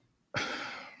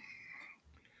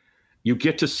you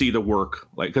get to see the work,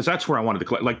 like, because that's where I wanted to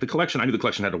collect. Like the collection, I knew the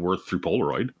collection had a worth through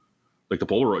Polaroid. Like the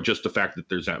Polaroid, just the fact that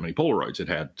there's that many Polaroids, it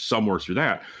had some worth through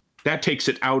that. That takes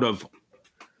it out of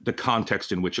the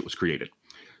context in which it was created.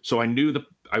 So I knew that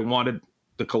I wanted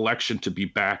the collection to be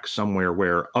back somewhere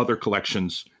where other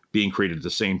collections being created at the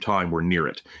same time were near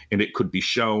it, and it could be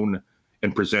shown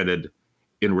and presented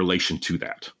in relation to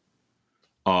that.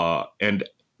 And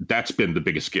that's been the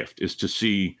biggest gift, is to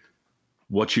see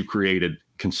what you created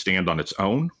can stand on its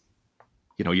own.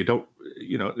 You don't,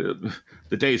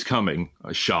 the day is coming,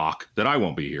 a shock that I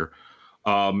won't be here.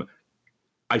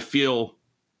 I feel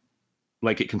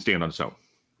like it can stand on its own.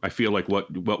 I feel like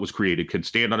what was created can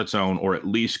stand on its own, or at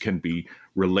least can be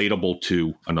relatable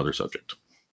to another subject.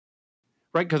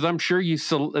 Right, because I'm sure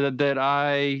that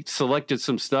I selected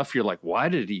some stuff. You're like, why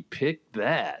did he pick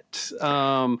that?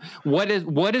 What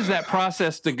is that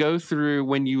process to go through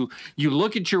when you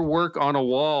look at your work on a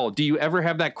wall? Do you ever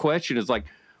have that question? It's like,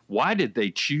 why did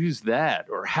they choose that,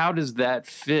 or how does that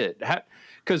fit?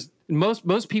 Because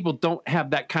most people don't have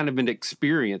that kind of an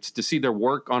experience to see their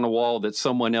work on a wall that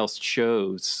someone else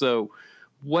chose. So,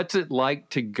 what's it like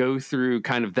to go through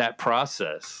kind of that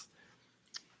process?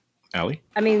 Allie?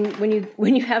 I mean,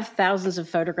 when you have thousands of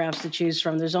photographs to choose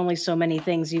from, there's only so many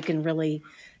things you can really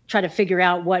try to figure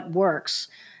out what works.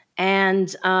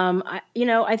 And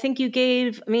I think you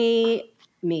gave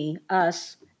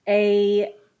us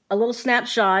a little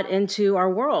snapshot into our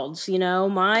worlds.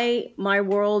 My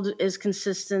world is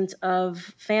consistent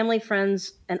of family,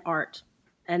 friends, and art.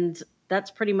 And That's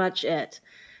pretty much it.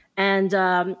 And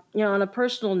on a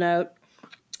personal note,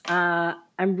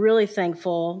 I'm really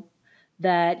thankful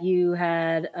that you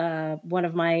had one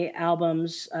of my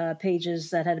albums pages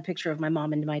that had a picture of my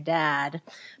mom and my dad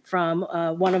from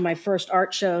one of my first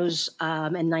art shows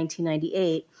in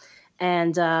 1998.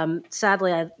 And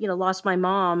sadly, I lost my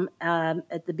mom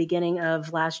at the beginning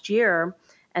of last year.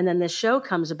 And then this show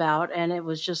comes about, and it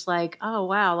was just like, oh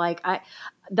wow,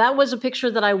 that was a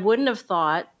picture that I wouldn't have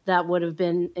thought that would have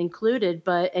been included,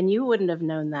 and you wouldn't have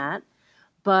known that,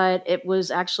 but it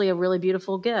was actually a really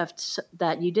beautiful gift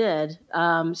that you did.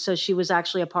 So she was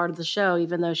actually a part of the show,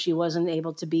 even though she wasn't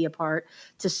able to be a part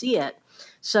to see it.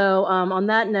 So on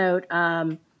that note,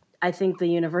 I think the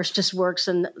universe just works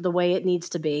in the way it needs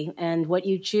to be, and what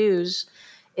you choose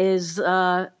is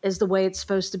the way it's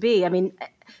supposed to be. I mean,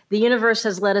 the universe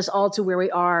has led us all to where we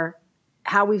are,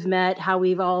 how we've met, how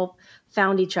we've all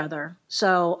found each other.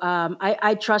 So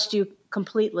I trust you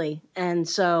completely, and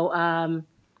so I'm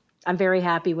very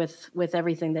happy with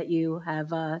everything that you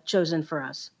have chosen for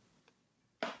us.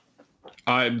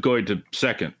 I'm going to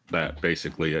second that.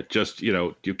 Basically, it just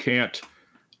you can't.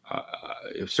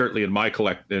 Certainly in my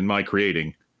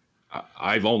creating,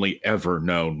 I've only ever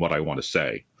known what I want to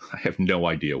say. I have no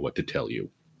idea what to tell you.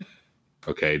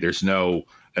 Okay, there's no,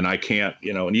 and I can't,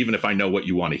 and even if I know what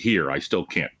you want to hear, I still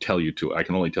can't tell you to. I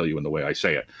can only tell you in the way I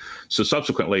say it. So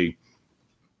subsequently,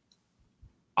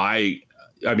 I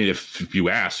mean, if you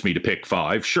asked me to pick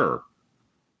 5, sure,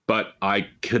 but I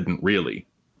couldn't really.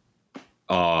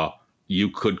 You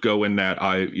could go in that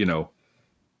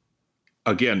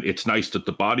again, it's nice that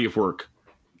the body of work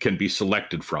can be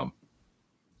selected from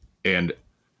and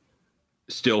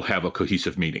still have a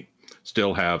cohesive meaning,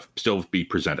 still be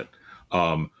presented.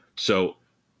 And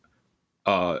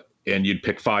you'd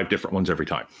pick 5 different ones every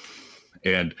time.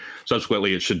 And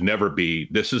subsequently, it should never be,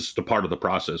 this is the part of the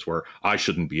process where I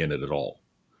shouldn't be in it at all.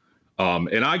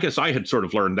 And I guess I had sort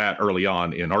of learned that early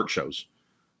on in art shows.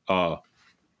 I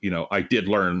did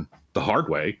learn the hard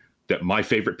way that my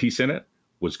favorite piece in it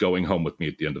was going home with me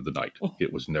at the end of the night.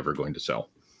 It was never going to sell.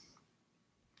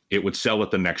 It would sell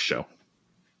at the next show.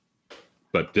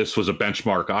 But this was a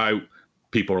benchmark.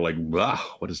 People are like, wow,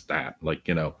 what is that? Like,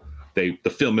 the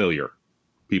familiar.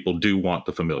 People do want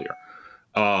the familiar.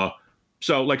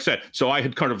 So like I said, I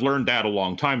had kind of learned that a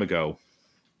long time ago.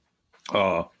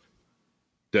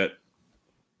 That,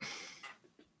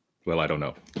 well, I don't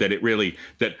know.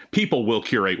 That people will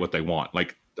curate what they want.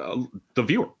 Like the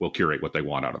viewer will curate what they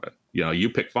want out of it. You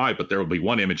pick 5, but there will be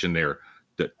one image in there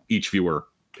that each viewer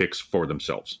picks for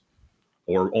themselves,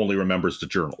 or only remembers the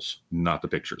journals, not the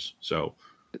pictures. So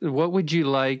what would you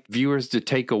like viewers to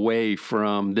take away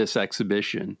from this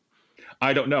exhibition?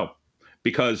 I don't know,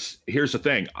 because here's the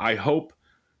thing. I hope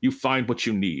you find what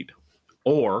you need,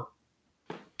 or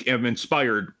am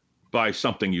inspired by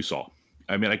something you saw.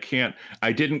 I mean,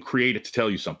 I didn't create it to tell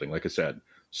you something, like I said.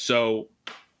 So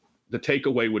the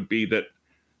takeaway would be that,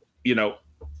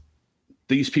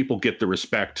 these people get the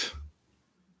respect.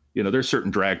 There's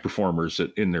certain drag performers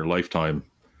that in their lifetime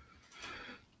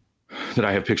that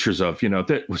I have pictures of,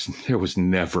 there was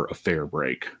never a fair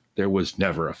break. There was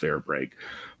never a fair break.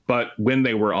 But when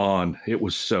they were on, it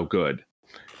was so good.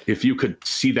 If you could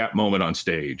see that moment on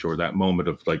stage, or that moment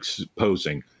of like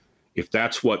posing, if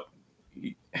that's what,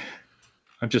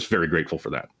 I'm just very grateful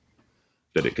for that.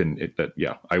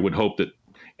 I would hope that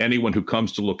anyone who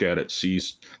comes to look at it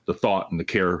sees the thought and the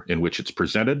care in which it's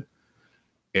presented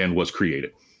and was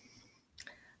created.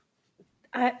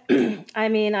 I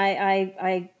mean,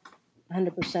 I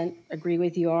 100% agree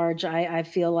with you, Arj. I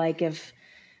feel like if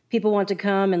people want to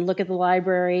come and look at the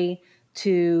library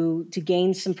to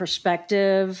gain some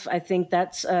perspective, I think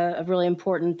that's a really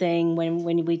important thing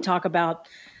when we talk about.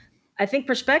 I think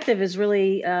perspective is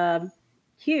really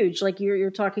huge. Like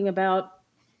you're talking about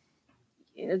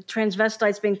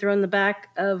transvestites being thrown in the back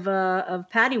of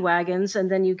paddy wagons, and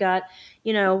then you got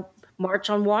March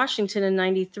on Washington in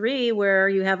 '93, where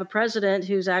you have a president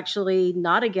who's actually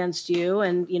not against you,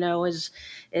 and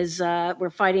we're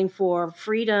fighting for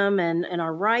freedom and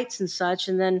our rights and such.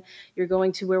 And then you're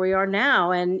going to where we are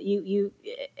now, and you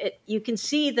can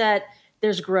see that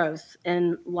there's growth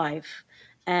in life,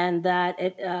 and that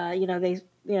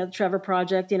the Trevor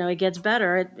Project, it gets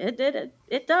better.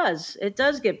 It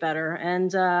does get better,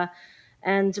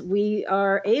 and we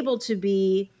are able to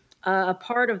be a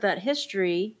part of that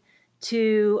history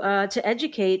to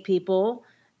educate people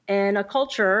in a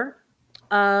culture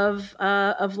of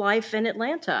life in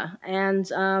Atlanta,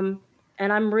 and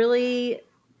I'm really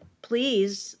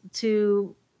pleased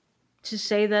to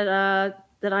say that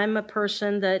I'm a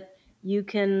person that you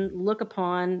can look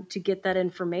upon to get that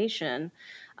information.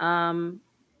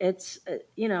 It's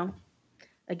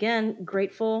again,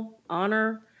 grateful,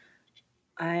 honor.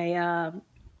 I,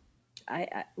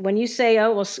 when you say,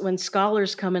 oh well, when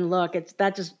scholars come and look, it's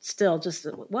that just still just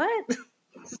what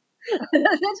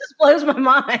that just blows my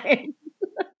mind.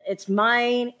 It's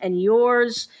mine and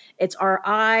yours. It's our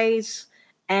eyes,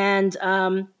 and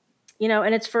and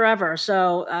it's forever.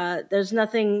 So there's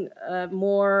nothing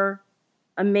more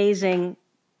amazing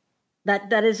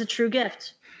that is a true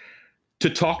gift. To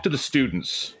talk to the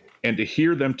students and to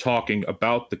hear them talking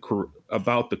about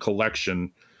the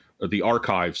collection, the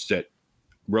archives that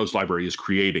Rose Library is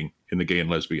creating in the Gay and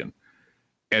Lesbian,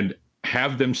 and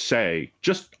have them say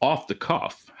just off the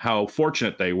cuff how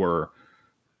fortunate they were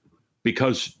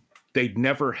because they'd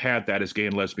never had that as gay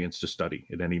and lesbians to study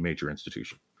in any major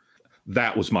institution.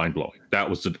 That was mind blowing. That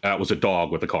was a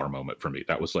dog with a car moment for me.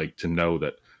 That was like to know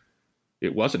that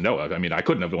it wasn't. No, I mean, I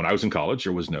couldn't have. When I was in college,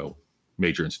 there was no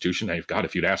major institution. God,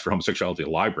 if you'd asked for homosexuality at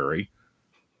a library,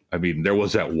 I mean, there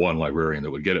was that one librarian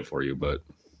that would get it for you, but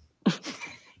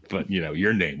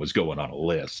your name was going on a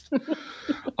list.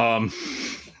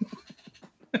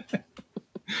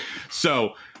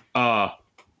 So, a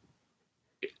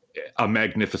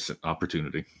magnificent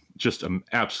opportunity, just an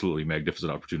absolutely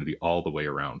magnificent opportunity all the way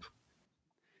around.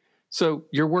 So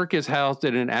your work is housed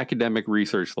in an academic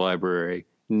research library,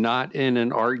 not in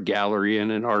an art gallery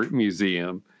and an art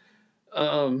museum.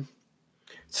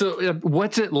 So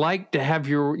what's it like to have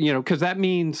your, because that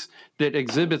means that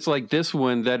exhibits like this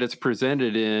one that it's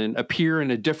presented in appear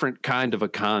in a different kind of a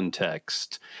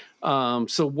context.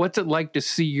 So what's it like to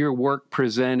see your work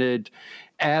presented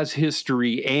as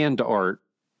history and art?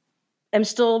 I'm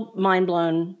still mind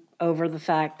blown over the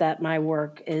fact that my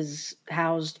work is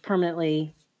housed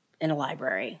permanently in a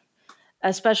library,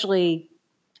 especially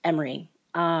Emory.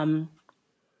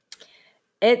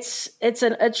 It's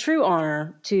a true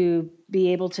honor to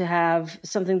be able to have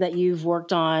something that you've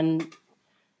worked on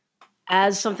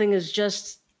as something as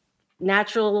just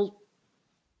natural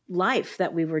life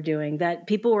that we were doing, that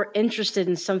people were interested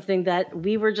in something that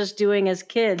we were just doing as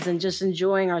kids and just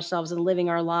enjoying ourselves and living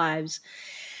our lives.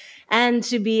 And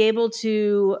to be able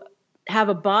to have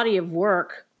a body of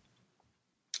work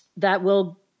that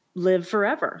will live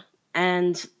forever.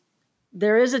 And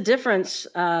there is a difference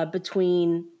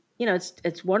between,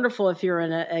 it's wonderful if you're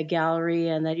in a gallery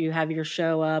and that you have your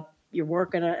show up, you're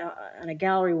working on a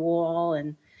gallery wall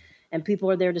and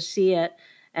people are there to see it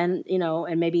and,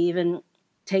 and maybe even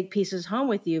take pieces home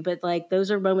with you. But like, those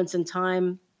are moments in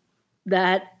time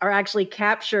that are actually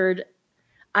captured.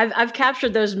 I've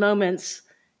captured those moments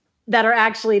that are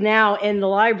actually now in the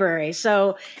library.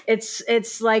 So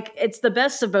it's like, it's the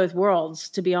best of both worlds,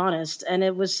 to be honest. And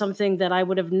it was something that I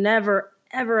would have never,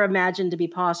 ever imagined to be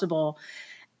possible.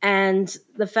 And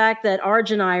the fact that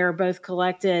Arj and I are both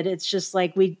collected, it's just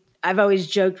like I've always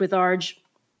joked with Arj,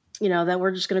 that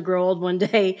we're just going to grow old one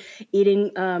day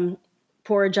eating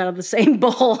porridge out of the same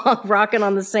bowl, rocking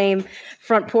on the same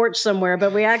front porch somewhere.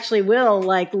 But we actually will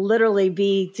like literally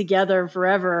be together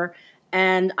forever.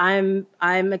 And I'm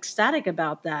ecstatic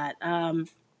about that.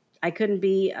 I couldn't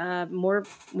be more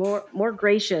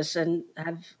gracious and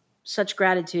have such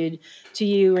gratitude to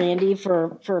you, Randy,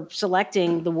 for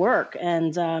selecting the work.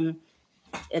 And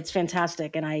it's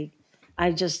fantastic. And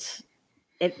I just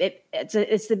it's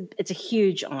a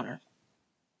huge honor.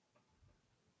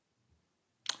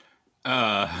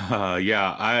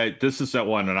 This is that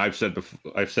one, and I've said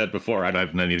before, I don't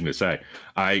have anything to say.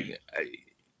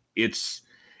 It's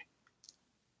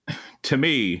to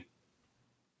me,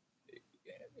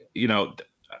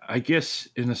 I guess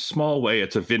in a small way,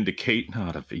 it's a vindicate.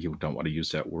 You don't want to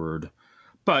use that word,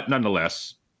 but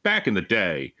nonetheless, back in the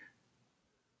day,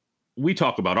 we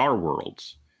talk about our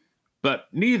worlds, but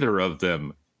neither of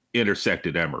them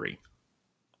intersected Emory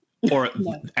or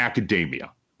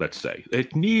academia. Let's say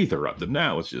neither of them.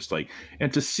 Now it's just like,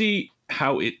 and to see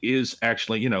how it is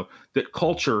actually, that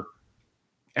culture,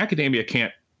 academia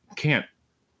can't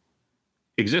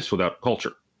exist without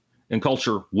culture, and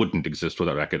culture wouldn't exist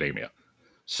without academia.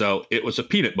 So it was a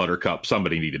peanut butter cup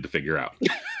somebody needed to figure out.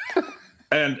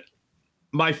 And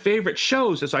my favorite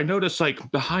shows is I noticed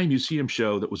like the High Museum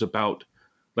show that was about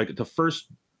like the first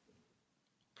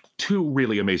two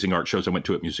really amazing art shows I went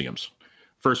to at museums.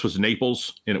 First was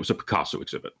Naples, and it was a Picasso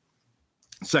exhibit.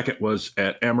 Second was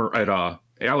at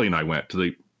Allie and I went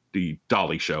to the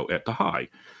Dali show at the High.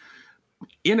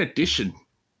 In addition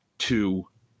to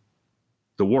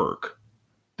the work,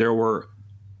 there were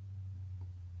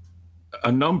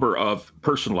a number of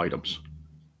personal items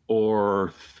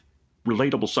or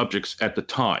relatable subjects at the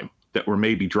time that were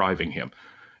maybe driving him.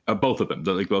 Both of them,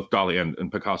 both Dali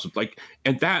and Picasso,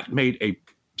 and that made a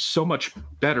so much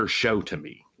better show to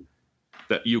me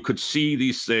that you could see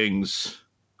these things,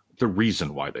 the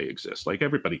reason why they exist. Like,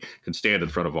 everybody can stand in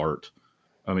front of art.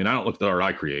 I mean, I don't look at the art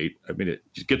I create. I mean, it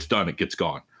just gets done, it gets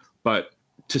gone. But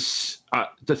to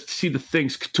see the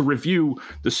things, to review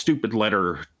the stupid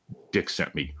letter Dick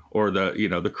sent me, or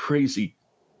the crazy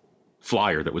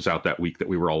flyer that was out that week that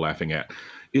we were all laughing at,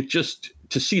 it just,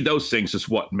 to see those things is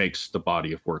what makes the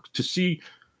body of work. To see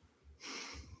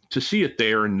it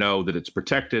there and know that it's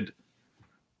protected,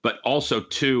 but also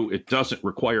too, it doesn't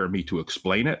require me to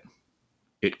explain it.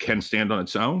 It can stand on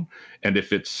its own. And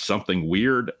if it's something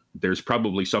weird, there's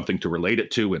probably something to relate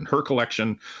it to in her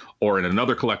collection or in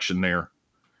another collection there,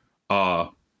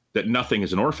 that nothing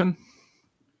is an orphan.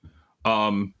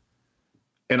 And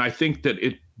I think that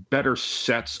it better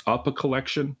sets up a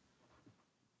collection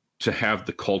to have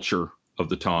the culture of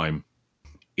the time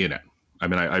in it. I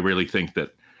mean, I really think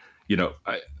that, do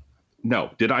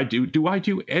I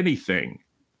do anything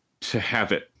to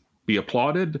have it be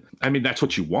applauded? I mean, that's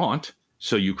what you want.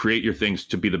 So you create your things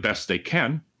to be the best they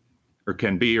can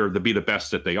be, or to be the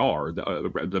best that they are,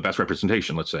 the best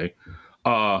representation, let's say.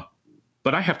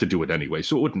 But I have to do it anyway,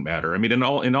 so it wouldn't matter. I mean, in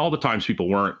all the times people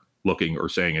weren't looking or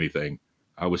saying anything,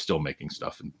 I was still making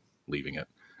stuff and leaving it.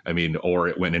 I mean, or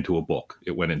it went into a book.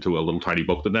 It went into a little tiny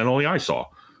book that then only I saw,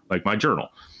 like my journal.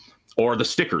 Or the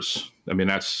stickers. I mean,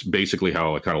 that's basically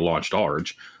how I kind of launched ARG,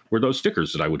 were those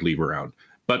stickers that I would leave around.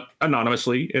 But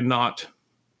anonymously, and not,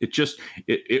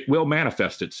 it will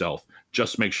manifest itself.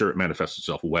 Just make sure it manifests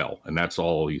itself well. And that's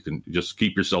all. You can just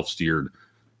keep yourself steered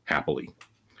happily.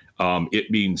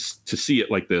 It means to see it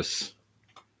like this.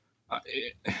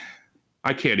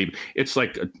 I can't even, it's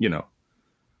like,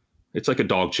 it's like a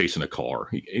dog chasing a car.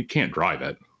 It can't drive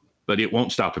it, but it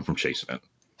won't stop him from chasing it.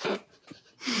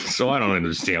 So I don't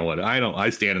understand I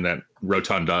stand in that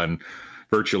rotunda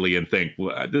virtually and think,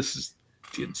 well, this is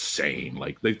insane.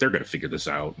 Like, they're going to figure this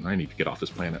out, and I need to get off this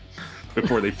planet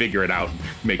before they figure it out and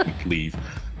make me leave.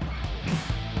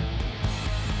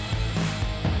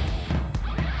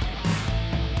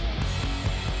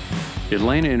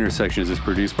 Atlanta Intersections is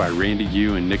produced by Randy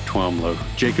Yu and Nick Twelmlow.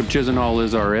 Jacob Chisenhall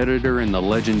is our editor, and the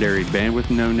legendary Band with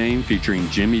No Name featuring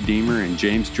Jimmy Deemer and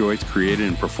James Joyce created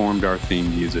and performed our theme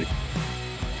music.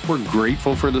 We're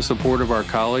grateful for the support of our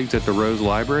colleagues at the Rose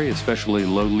Library, especially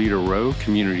Lolita Rowe,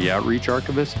 Community Outreach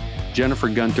Archivist, Jennifer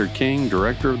Gunter King,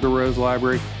 Director of the Rose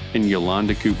Library, and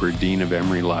Yolanda Cooper, Dean of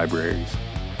Emory Libraries.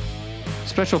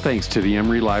 Special thanks to the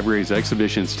Emory Library's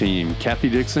exhibitions team, Kathy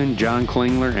Dixon, John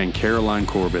Klingler, and Caroline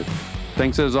Corbett.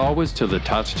 Thanks as always to the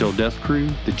Totstill Death Crew,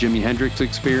 the Jimi Hendrix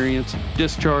Experience,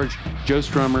 Discharge, Joe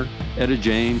Strummer, Etta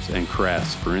James, and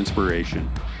Crass for inspiration.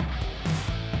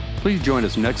 Please join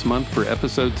us next month for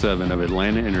Episode 7 of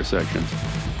Atlanta Intersections.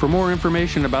 For more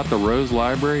information about the Rose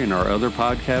Library and our other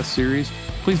podcast series,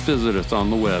 please visit us on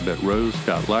the web at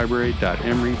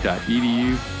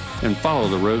rose.library.emory.edu and follow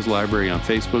the Rose Library on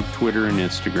Facebook, Twitter, and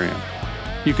Instagram.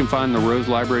 You can find the Rose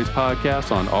Library's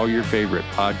podcast on all your favorite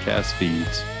podcast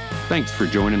feeds. Thanks for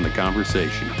joining the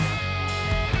conversation.